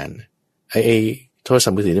ช้งานไอ้โทรศัพ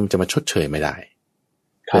ท์มือถือนี่มันจะมาชดเชยไม่ได้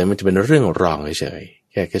แต่มันจะเป็นเรื่องรองเฉย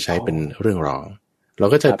ๆแค่ใช้เป็นเรื่องรองเรา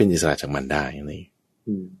ก็จะเป็นอิสระจากมันได้นี่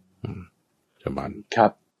จำบันครั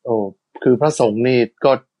บโอ้คือพระสงฆ์นี่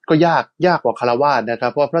ก็ยากกว่าฆราวาสนะครั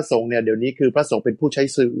บเพราะพระสงฆ์เนี่ยเดี๋ยวนี้คือพระสงฆ์เป็นผู้ใช้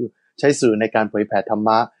สื่อในการเผยแผ่ธรรม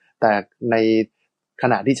ะแต่ในข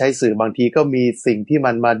ณะที่ใช้สื่อบางทีก็มีสิ่งที่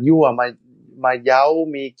มันมายั่วมาเย้า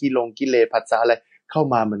มีกิเลสผัสสะอะไรเข้า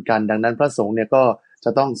มาเหมือนกันดังนั้นพระสงฆ์เนี่ยก็จ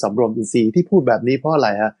ะต้องสำรวมอินทรีย์ที่พูดแบบนี้เพราะอะไร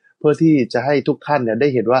ฮะเพื่อที่จะให้ทุกท่านเนี่ยได้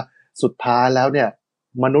เห็นว่าสุดท้ายแล้วเนี่ย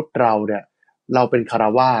มนุษย์เราเนี่ยเราเป็นฆรา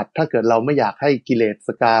วาสถ้าเกิดเราไม่อยากให้กิเลส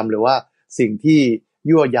กามหรือว่าสิ่งที่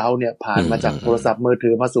ยั่วเย้าเนี่ยผ่านมาจากโทรศัพท์มือถื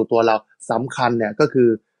อมาสู่ตัวเราสำคัญเนี่ยก็คือ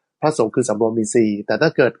พระสงฆ์คือสำรวมอินทรีย์แต่ถ้า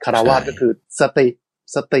เกิดฆราวาสก็คือส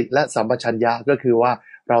ติและสัมปชัญญะก็คือว่า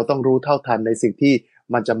เราต้องรู้เท่าทันในสิ่งที่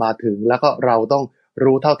มันจะมาถึงแล้วก็เราต้อง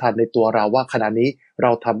รู้เท่าทันในตัวเราว่าขณะนี้เร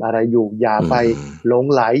าทำอะไรอยู่อย่าไปหลง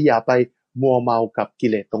ไหลอย่าไปมัวเมากับกิ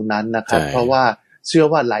เลสตรงนั้นนะครับเพราะว่าเชื่อ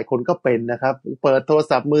ว่าหลายคนก็เป็นนะครับเปิดโทร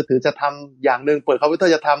ศัพท์มือถือจะทำอย่างนึงเปิดคอมพิวเตอ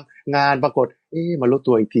ร์จะทำงานปรากฏมารู้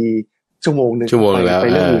ตัวอีกทีชั่วโมงนึงไป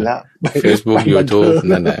เรื่องอื่นแล้ว Facebook YouTube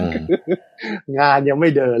นั่นแหละงานยังไม่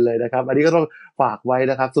เดินเลยนะครับอันนี้ก็ต้องฝากไว้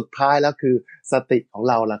นะครับสุดท้ายแล้วคือสติของ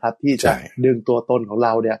เราล่ะครับที่จะดึงตัวตนของเร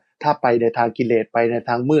าเนี่ยถ้าไปในทางกิเลสไปในท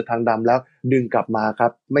างมืดทางดำแล้วดึงกลับมาครั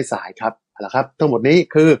บไม่สายครับครับทั้งหมดนี้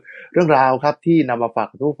คือเรื่องราวครับที่นำมาฝาก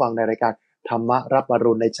ทุกฟังในรายการธรรมะรับอ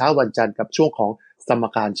รุณในเช้าวันจันทร์กับช่วงของสม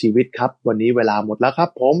การชีวิตครับวันนี้เวลาหมดแล้วครับ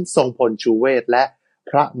ผมทรงพลชูเวชและ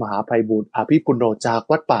พระมหาไพบูลย์อภิปุณโญจาก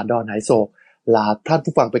วัดป่าดอนไหโศกลาท่าน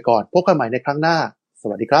ผู้ฟังไปก่อนพบกันใหม่ในครั้งหน้าส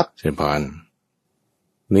วัสดีครับเชิญพร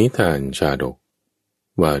นิทานชาดก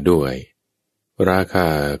ว่าด้วยราคา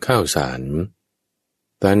ข้าวสาร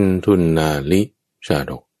ตันทุนนาลิชา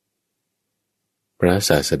ดกพระ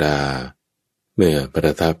ศาสดาเมื่อปร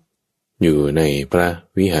ะทับอยู่ในพระ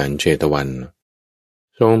วิหารเชตวัน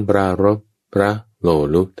ทรงปรารภพระโล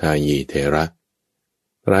ลุทายีเถระ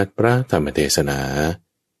ตรัสพระธรรมเทศนา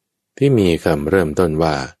ที่มีคำเริ่มต้น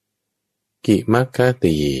ว่ากิมัคค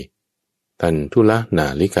ตีตันทุละนา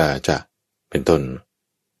ลิกาจะเป็นต้น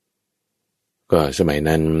ก็สมัย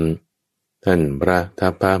นั้นท่านพระทั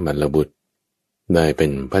พพมัลลบุตรได้เป็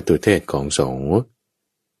นภัตตุเทศของสงฆ์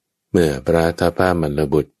เมื่อพระทัพพมัลล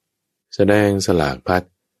บุตรแสดงสลากพัด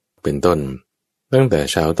เป็นต้นตั้งแต่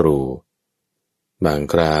เช้าตรู่บาง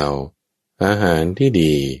คราวอาหารที่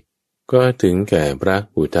ดีก็ถึงแก่พระ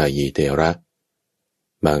อุทายีเถระ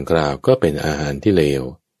บางคราวก็เป็นอาหารที่เลว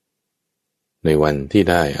ในวันที่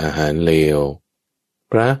ได้อาหารเลว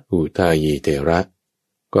พระอุทายีเถระ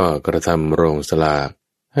ก็กระทำโรงสลาก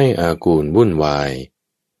ให้อากูลวุ่นวาย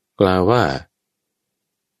กล่าวว่า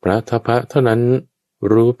พระทัพพะเท่านั้น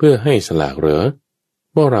รู้เพื่อให้สลากเหรอ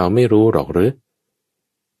พวกเราไม่รู้หรอกหรือ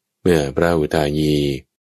เมื่อพระอุทายี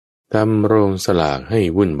ทำโรงสลากให้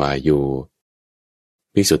วุ่นวายอยู่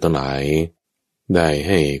ภิกษุทั้งหลายได้ใ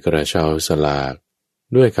ห้กระเช้าสลาก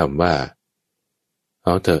ด้วยคำว่าเอ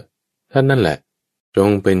าเถอะท่านนั่นแหละจง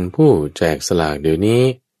เป็นผู้แจกสลากเดี๋ยวนี้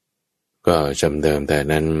ก็จำเดิมแต่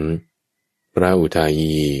นั้นพระอุทา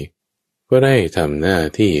ยีก็ได้ทำหน้า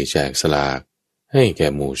ที่แจกสลากให้แก่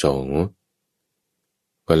หมู่สงฆ์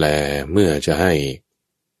ก็แลเมื่อจะให้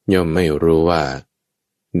ย่อมไม่รู้ว่า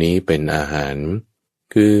นี้เป็นอาหาร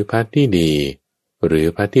คือพัดที่ดีหรือ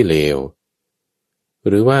พัดที่เลว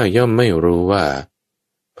หรือว่าย่อมไม่รู้ว่า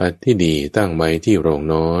พัดที่ดีตั้งไว้ที่โรง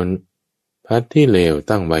โน้นพัดที่เลว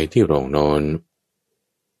ตั้งไว้ที่โรงโน้น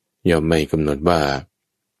ย่อมไม่กำหนดว่า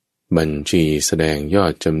บัญชีแสดงยอ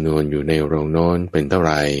ดจำนวนอยู่ในโรงโน้นเป็นเท่าไ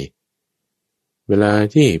รเวลา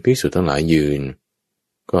ที่ภิกษุทั้งหลายยืน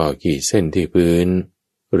ก็ขีดเส้นที่พื้น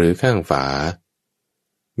หรือข้างฝา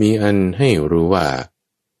มีอันให้รู้ว่า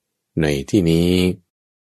ในที่นี้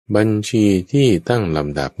บัญชีที่ตั้งล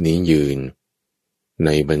ำดับนี้ยืนใน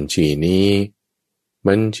บัญชีนี้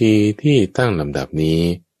บัญชีที่ตั้งลำดับนี้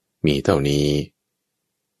มีเท่านี้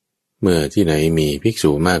เมื่อที่ไหนมีภิก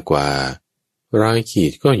ษุมากกว่า100 ขี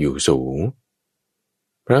ดก็อยู่สูง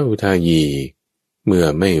พระอุทายีเมื่อ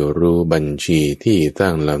ไม่รู้บัญชีที่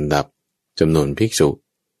ตั้งลำดับจำนวนภิกษุ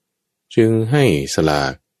จึงให้สลา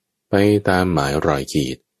กไปตามหมาย100 ขี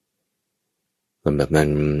ดลำดับนั้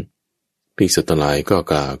นภิกษุทั้งหลายก็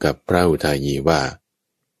กล่าวกับพระอุทายีว่า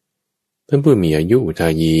ท่านผู้มีอายุอุทา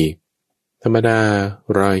ยีธรรมดา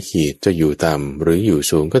100 ขีดจะอยู่ต่ำหรืออยู่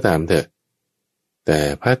สูงก็ตามเถอะแต่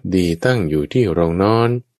พัดดีตั้งอยู่ที่โรงนอน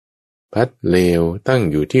พัดเลวตั้ง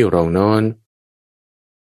อยู่ที่โรงนอน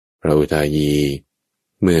พระอุทายี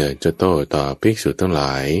เมื่อจะโต้ตอบภิกษุทั้งหล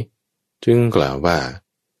ายจึงกล่าวว่า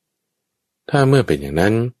ถ้าเมื่อเป็นอย่าง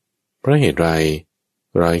นั้นเพราะเหตุไร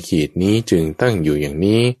100 ขีดนี้จึงตั้งอยู่อย่าง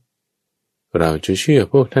นี้เราจะเชื่อ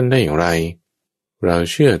พวกท่านได้อย่างไรเรา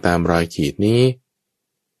เชื่อตาม100 ขีดนี้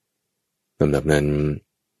ลำดับนั้น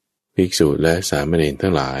ภิกษุและสามเณรทั้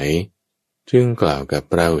งหลายจึงกล่าวกับ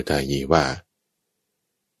พระอุทายีว่า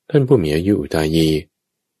ท่านผู้มีอายุอุทายี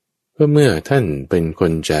ก็เมื่อท่านเป็นค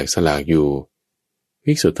นแจกสลากอยู่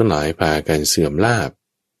ภิกษุทั้งหลายพากันเสื่อมลาภ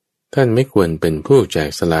ท่านไม่ควรเป็นผู้แจก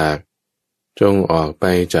สลากจงออกไป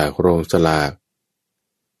จากโรงสลาก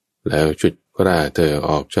แล้วจุดกล้าเธอ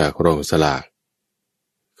ออกจากโรงสลาก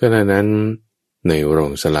ขณะนั้นในโร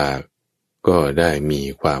งสลากก็ได้มี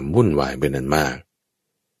ความวุ่นวายเป็นอันมาก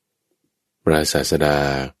พระศาสดา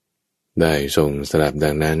ได้ทรงสดับดั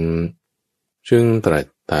งนั้นจึงตรัส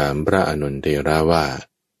ถามพระอานนทเถระว่า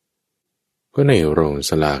ก็ในโรง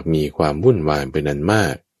สลากมีความวุ่นวายเป็นอันมา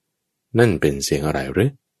กนั่นเป็นเสียงอะไรหรื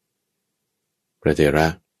อพระเถระ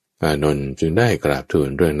อานนท์จึงได้กราบทูล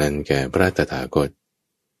เรื่องนั้นแก่พระตถาคต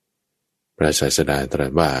พระศาสดาตรั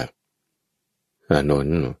สว่าอานน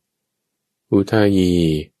ท์อุทายี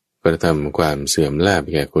กระทำความเสื่อมลาภ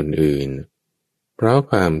แก่คนอื่นเพราะ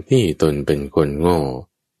ความที่ตนเป็นคนโง่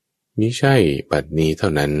มิใช่บัดนี้เท่า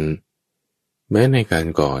นั้นแม้ในการ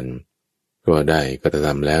ก่อนก็ได้กระท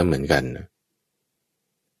ำแล้วเหมือนกัน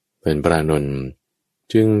เป็นพระอานนท์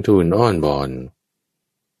จึงทูลอ้อนวอน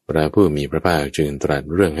พระผู้มีพระภาคจึงตรัส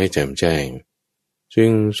เรื่องให้แจ่มแจ้งจึ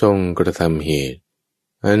งทรงกระทำเหตุ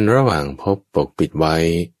อันระหว่างพบปกปิดไว้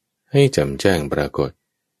ให้แจ่มแจ้งปรากฏ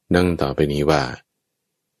ดังต่อไปนี้ว่า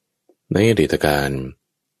ในอดีตการ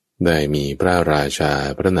ได้มีพระราชา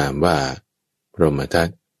พระนามว่าพรหมทัต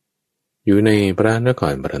อยู่ในพระนค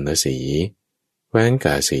รพาราณสีแคว้นก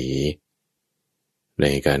าสีใน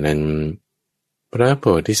การนั้นพระโพ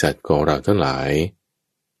ธิสัตว์ของเราทั้งหลาย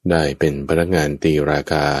ได้เป็นพนักงานตีรา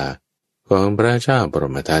คาของพระเจ้าพร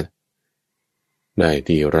หมทัตได้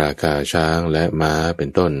ตีราคาช้างและม้าเป็น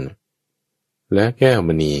ต้นและแก้วม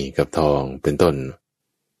ณีกับทองเป็นต้น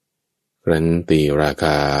ครั้นตีราค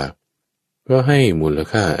าก็ให้มูล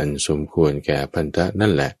ค่าอันสมควรแก่พันธะนั่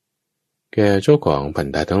นแหละแก่เจ้าของพัน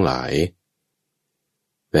ธะทั้งหลาย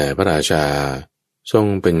แต่พระราชาทรง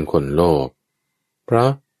เป็นคนโลภเพรา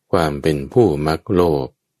ะความเป็นผู้มักโลภ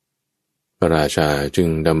พระราชาจึง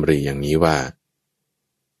ดำริอย่างนี้ว่า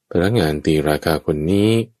พนักงานตีราคาคน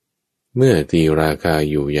นี้เมื่อตีราคา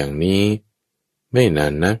อยู่อย่างนี้ไม่นา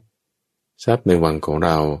นนักทรัพย์ในวังของเร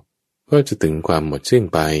าก็จะถึงความหมดสิ้น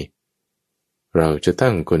ไปเราจะ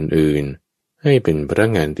ตั้งคนอื่นให้เป็นพนั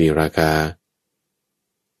กงานตีราคา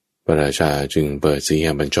พระราชาจึงเปิดสีห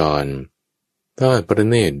บัญชรทอดพระ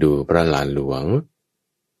เนตรดูพระลานหลวง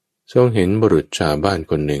ทรงเห็นบุรุษชาวบ้าน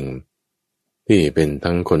คนหนึ่งที่เป็น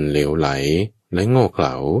ทั้งคนเหลวไหลและโง่เขล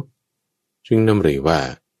าจึงดำริว่า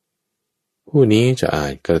ผู้นี้จะอา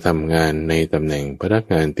จกระทำงานในตำแหน่งพนัก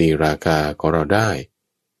งานตีราคาของเราได้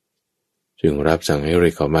จึงรับสั่งให้เรี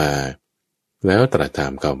ยกเขามาแล้วตรัสถา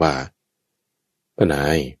มเขาว่าป้านา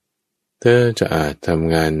ยเธอจะอาจท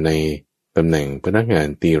ำงานในตำแหน่งพนักงาน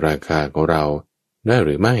ตีราคาของเราได้ห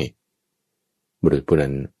รือไม่บุรุษผู้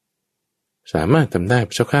นั้นสามารถทำได้พ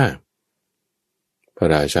ระเจ้าข้าพระ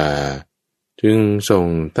ราชาจึงทรง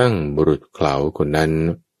ตั้งบุรุษเขลาคนนั้น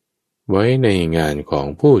ไว้ในงานของ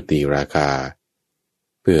ผู้ตีราคา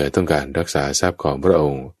เพื่อต้องการรักษาทรัพย์ของพระอ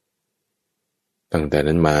งค์ตั้งแต่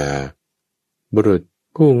นั้นมาบุรุษ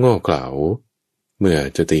ผู้โง่เขลาเมื่อ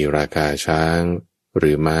จะตีราคาช้างห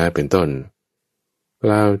รือม้าเป็นต้นก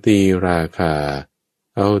ล่าวตีราคา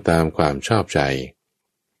เอาตามความชอบใจ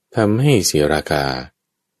ทำให้เสียราคา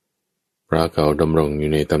เพราะเขาดำรงอ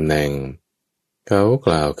ยู่ในตำแหน่งเขาก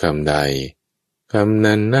ล่าวคำใดคำ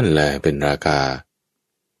นั้นนั่นแหละเป็นราคา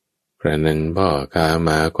ครั้นนั้นพ่อค้า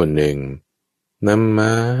ม้าคนหนึ่งนำม้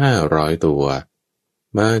า500 ตัว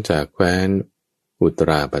มาจากแคว้น อุต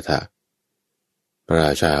ราปทะพระร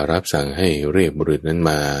าชารับสั่งให้เรียกบุรุษนั้น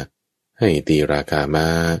มาให้ตีราคาม้า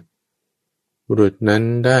บุรุษนั้น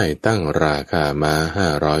ได้ตั้งราคาม้า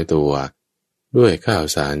500 ตัวด้วยข้าว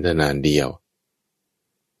สารทนานเดียว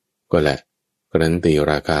ก็แหละครั้นตี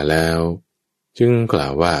ราคาแล้วจึงกล่า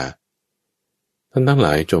วว่าท่านทั้งหล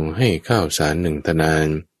ายจงให้ข้าวสาร1 ทนาน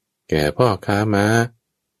แก่พ่อค้าม้า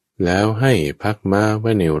แล้วให้พักม้าไ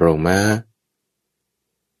ว้ในโรงม้า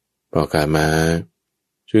พ่อค้าม้า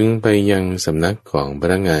จึงไปยังสำนักของพ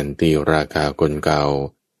นักงานตีราคาคนเก่า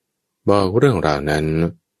บอกเรื่องราวนั้น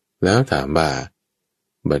แล้วถามว่า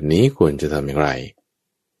บัดนี้ควรจะทำอย่างไร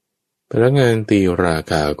พนักงานตีรา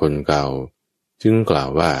คาคนเก่าจึงกล่าว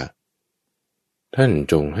ว่าท่าน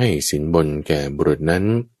จงให้สินบนแก่บุรุษนั้น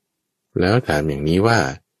แล้วถามอย่างนี้ว่า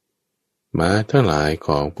ม้าทั้งหลายข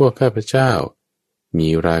องพวกข้าพเจ้ามี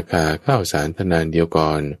ราคาข้าวสารทนานเดียวก่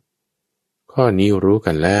อนข้อนี้รู้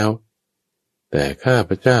กันแล้วแต่ข้า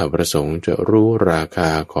พเจ้าประสงค์จะรู้ราคา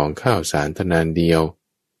ของข้าวสารทนานเดียว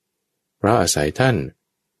เพราะอาศัยท่า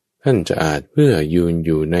นจะอาจเพื่อยืนอ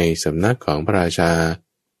ยู่ในสำนักของพระราชา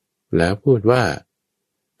แล้วพูดว่า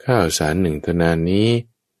ข้าวสาร1 ทนานนี้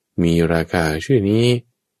มีราคาชื่อนี้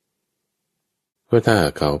ก็ถ้า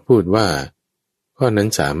เขาพูดว่าข้อนั้น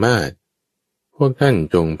สามารถพวกท่าน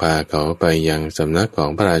จงพาเขาไปยังสำนักของ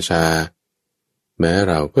พระราชาแม้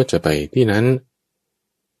เราก็จะไปที่นั้น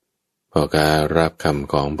พอการรับค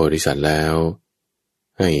ำของบริษัทแล้ว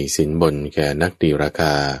ให้สินบนแก่นักตีราค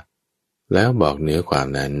าแล้วบอกเนื้อความ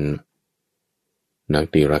นั้นนัก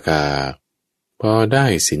ตีราคาพอได้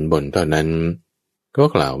สินบนเท่านั้นก็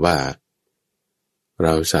กล่าวว่าเร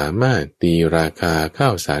าสามารถตีราคาข้า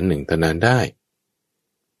วสาร1 ทนานได้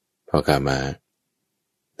พอกล่าวมา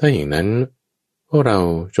ถ้าอย่างนั้นพวกเรา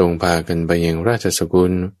จงพากันไปยังราชสกุ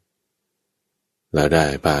ลแล้วได้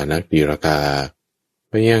พานักตีราคา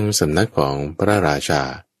ไปยังสำนักของพระราชา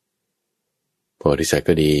โพธิสัตว์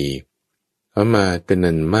ก็ดีเอามาเป็น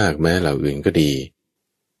นันมากแม้เหล่าอื่นก็ดี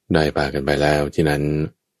ได้พากันไปแล้วที่นั้น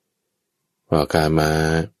พอกามา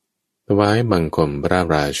ถวายบังคมพระ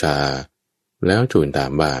ราชาแล้วทูลถา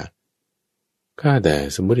มว่าข้าแต่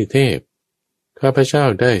สมุติเทพข้าพเจ้า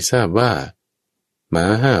ได้ทราบว่าม้า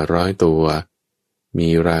500 ตัวมี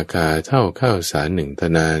ราคาเท่าข้าวสาร1 ท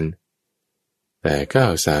นานแต่ข้า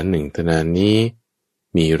วสาร1 ทนานนี้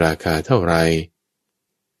มีราคาเท่าไร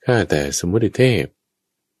ข้าแต่สมุติเทพ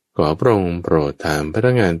ขอพระองค์โปรดถามพ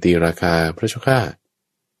นักงานตีราคาพระเจ้าข้า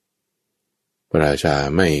พระราชา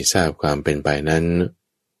ไม่ทราบความเป็นไปนั้น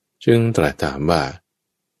จึงตรัสถามว่า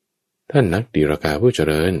ท่านนักตีราคาผู้เจ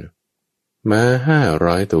ริญม้า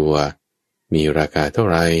500 ตัวมีราคาเท่า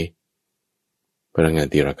ไรพนักงาน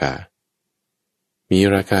ตีราคามี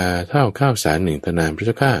ราคาเท่าข้าวสาร1 ทนานพระเ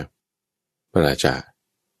จ้าข้าพระราชา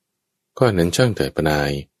ก็นั้นช่างเถิดพนา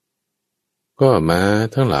ยก็ม้า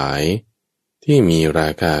ทั้งหลายที่มีรา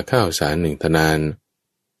คาข้าวสาร1 ทนาน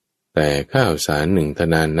แต่ข้าวสาร1 ท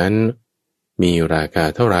นานนั้นมีราคา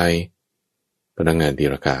เท่าไรพนักงานตี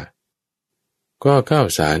ราคาก็ข้าว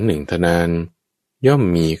สาร1 ทนานย่อม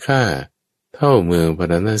มีค่าเท่าเมืองพา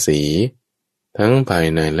ราณสีทั้งภาย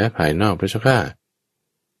ในและภายนอกพระเจ้าข้า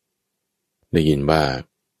ได้ยินว่า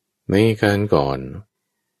ในการก่อน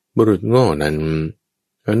บุรุษโง่นั้น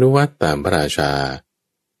อนุวัตตามพระราชา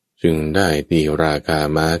จึงได้ตีราคา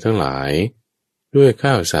ม้าทั้งหลายด้วย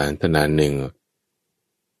ข้าวสารทนาน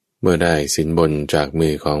1เมื่อได้สินบนจากมื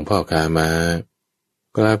อของพ่อค้าม้า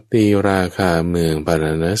กลับตีราคาเมืองพาร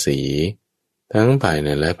าณสีทั้งภายใน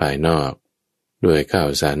และภายนอกด้วยข้าว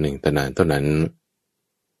สาร1 ทนานเท่านั้น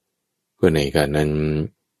เพื่อในการนั้น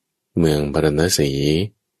เมืองพาราณสี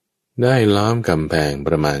ได้ล้อมกำแพงป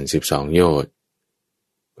ระมาณ12 โยชน์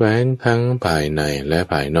แคว้นทั้งภายในและ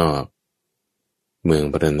ภายนอกเมือง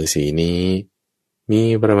พาราณสีนี้มี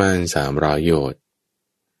ประมาณ300 โยชน์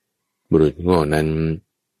บุรุษโง่นั้น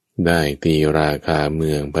ได้ตีราคาเมื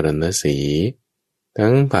องพาราณสีทั้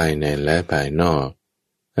งภายในและภายนอก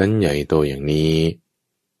อันใหญ่โตอย่างนี้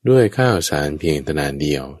ด้วยข้าวสารเพียงทนานเ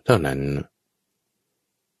ดียวเท่านั้น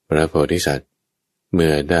พระโพธิสัตว์เมื่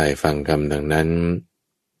อได้ฟังคำดังนั้น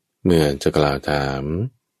เมื่อจะกล่าวถาม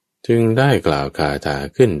จึงได้กล่าวคาถา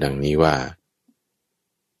ขึ้นดังนี้ว่า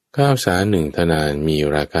ข้าวสาร1 ทนานมี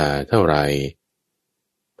ราคาเท่าไร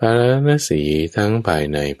พาราณสีทั้งภาย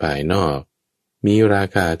ในภายนอกมีรา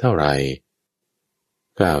คาเท่าไร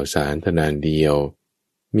ข้าวสารทนานเดียว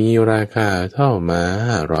มีราคาเท่าม้า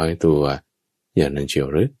500 ตัวอย่างนั้นเชียว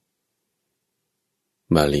หรือ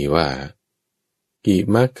บาลีว่ากิ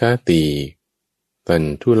มัคคตีตัน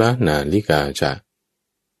ทุลนาลิกาจะ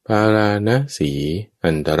พาราณสี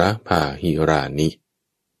อันตรพาหิรานิ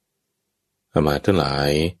อมาทั้งหลา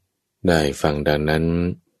ยได้ฟังดังนั้น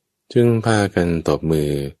จึงพากันตบมื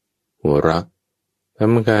อหัวเราะท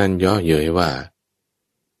ำการเยาะเย้ยว่า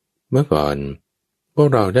เมื่อก่อนพวก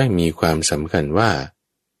เราได้มีความสำคัญว่า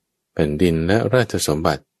แผ่นดินและราชสม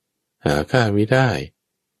บัติหาค่ามิได้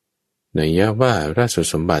นัยยะว่าราช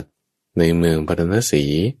สมบัติในเมืองพาราณสี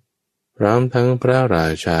พร้อมทั้งพระรา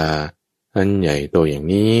ชาอันใหญ่โตอย่าง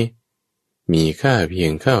นี้มีค่าเพีย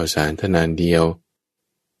งข้าวสารทนานเดียว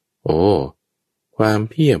โอ้ความ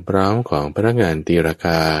เพียบพร้อมของพนักงานตีราค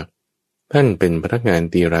าท่านเป็นพนักงาน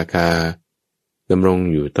ตีราคาดำรง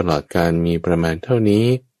อยู่ตลอดการมีประมาณเท่านี้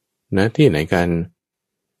ณที่ไหนกัน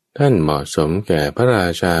ท่านเหมาะสมแก่พระรา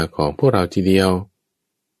ชาของพวกเราทีเดียว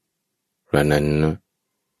เพราะนั้น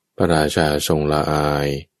พระราชาทรงละอาย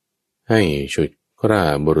ให้ฉุดกล้า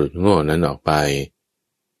บุรุษโง่นั้นออกไป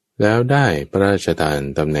แล้วได้พระราชทาน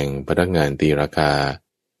ตำแหน่งพนักงานตีราคา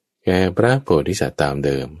แก่พระโพธิสัตว์ตามเ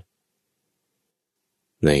ดิม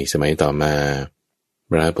ในสมัยต่อมา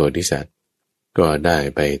พระโพธิสัตว์ก็ได้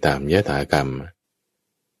ไปตามยถากรรม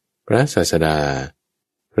พระศาสดา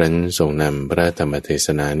ครั้นทรงนำพระธรรมเทศ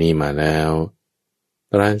นานี้มาแล้ว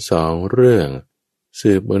ตรัสสองเรื่อง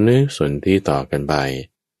สืบอนุสนธิต่อกันไป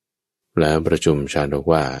แล้วประชุมชาดก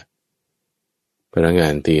ว่าพนักงา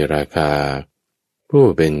นตีราคาผู้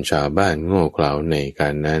เป็นชาวบ้านโง่เขลาในกา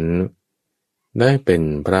รนั้นได้เป็น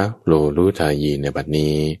พระโลลุทายีในบัด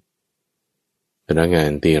นี้พนักงาน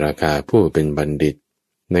ตีราคาผู้เป็นบัณฑิต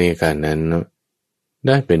ในการนั้นไ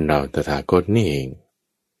ด้เป็นเราตถาคตนี่เอง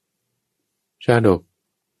ชาดก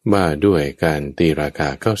ว่าด้วยการตีราคา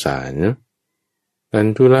ข้าวสารอัน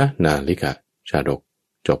ทุลนาลิกะชาดก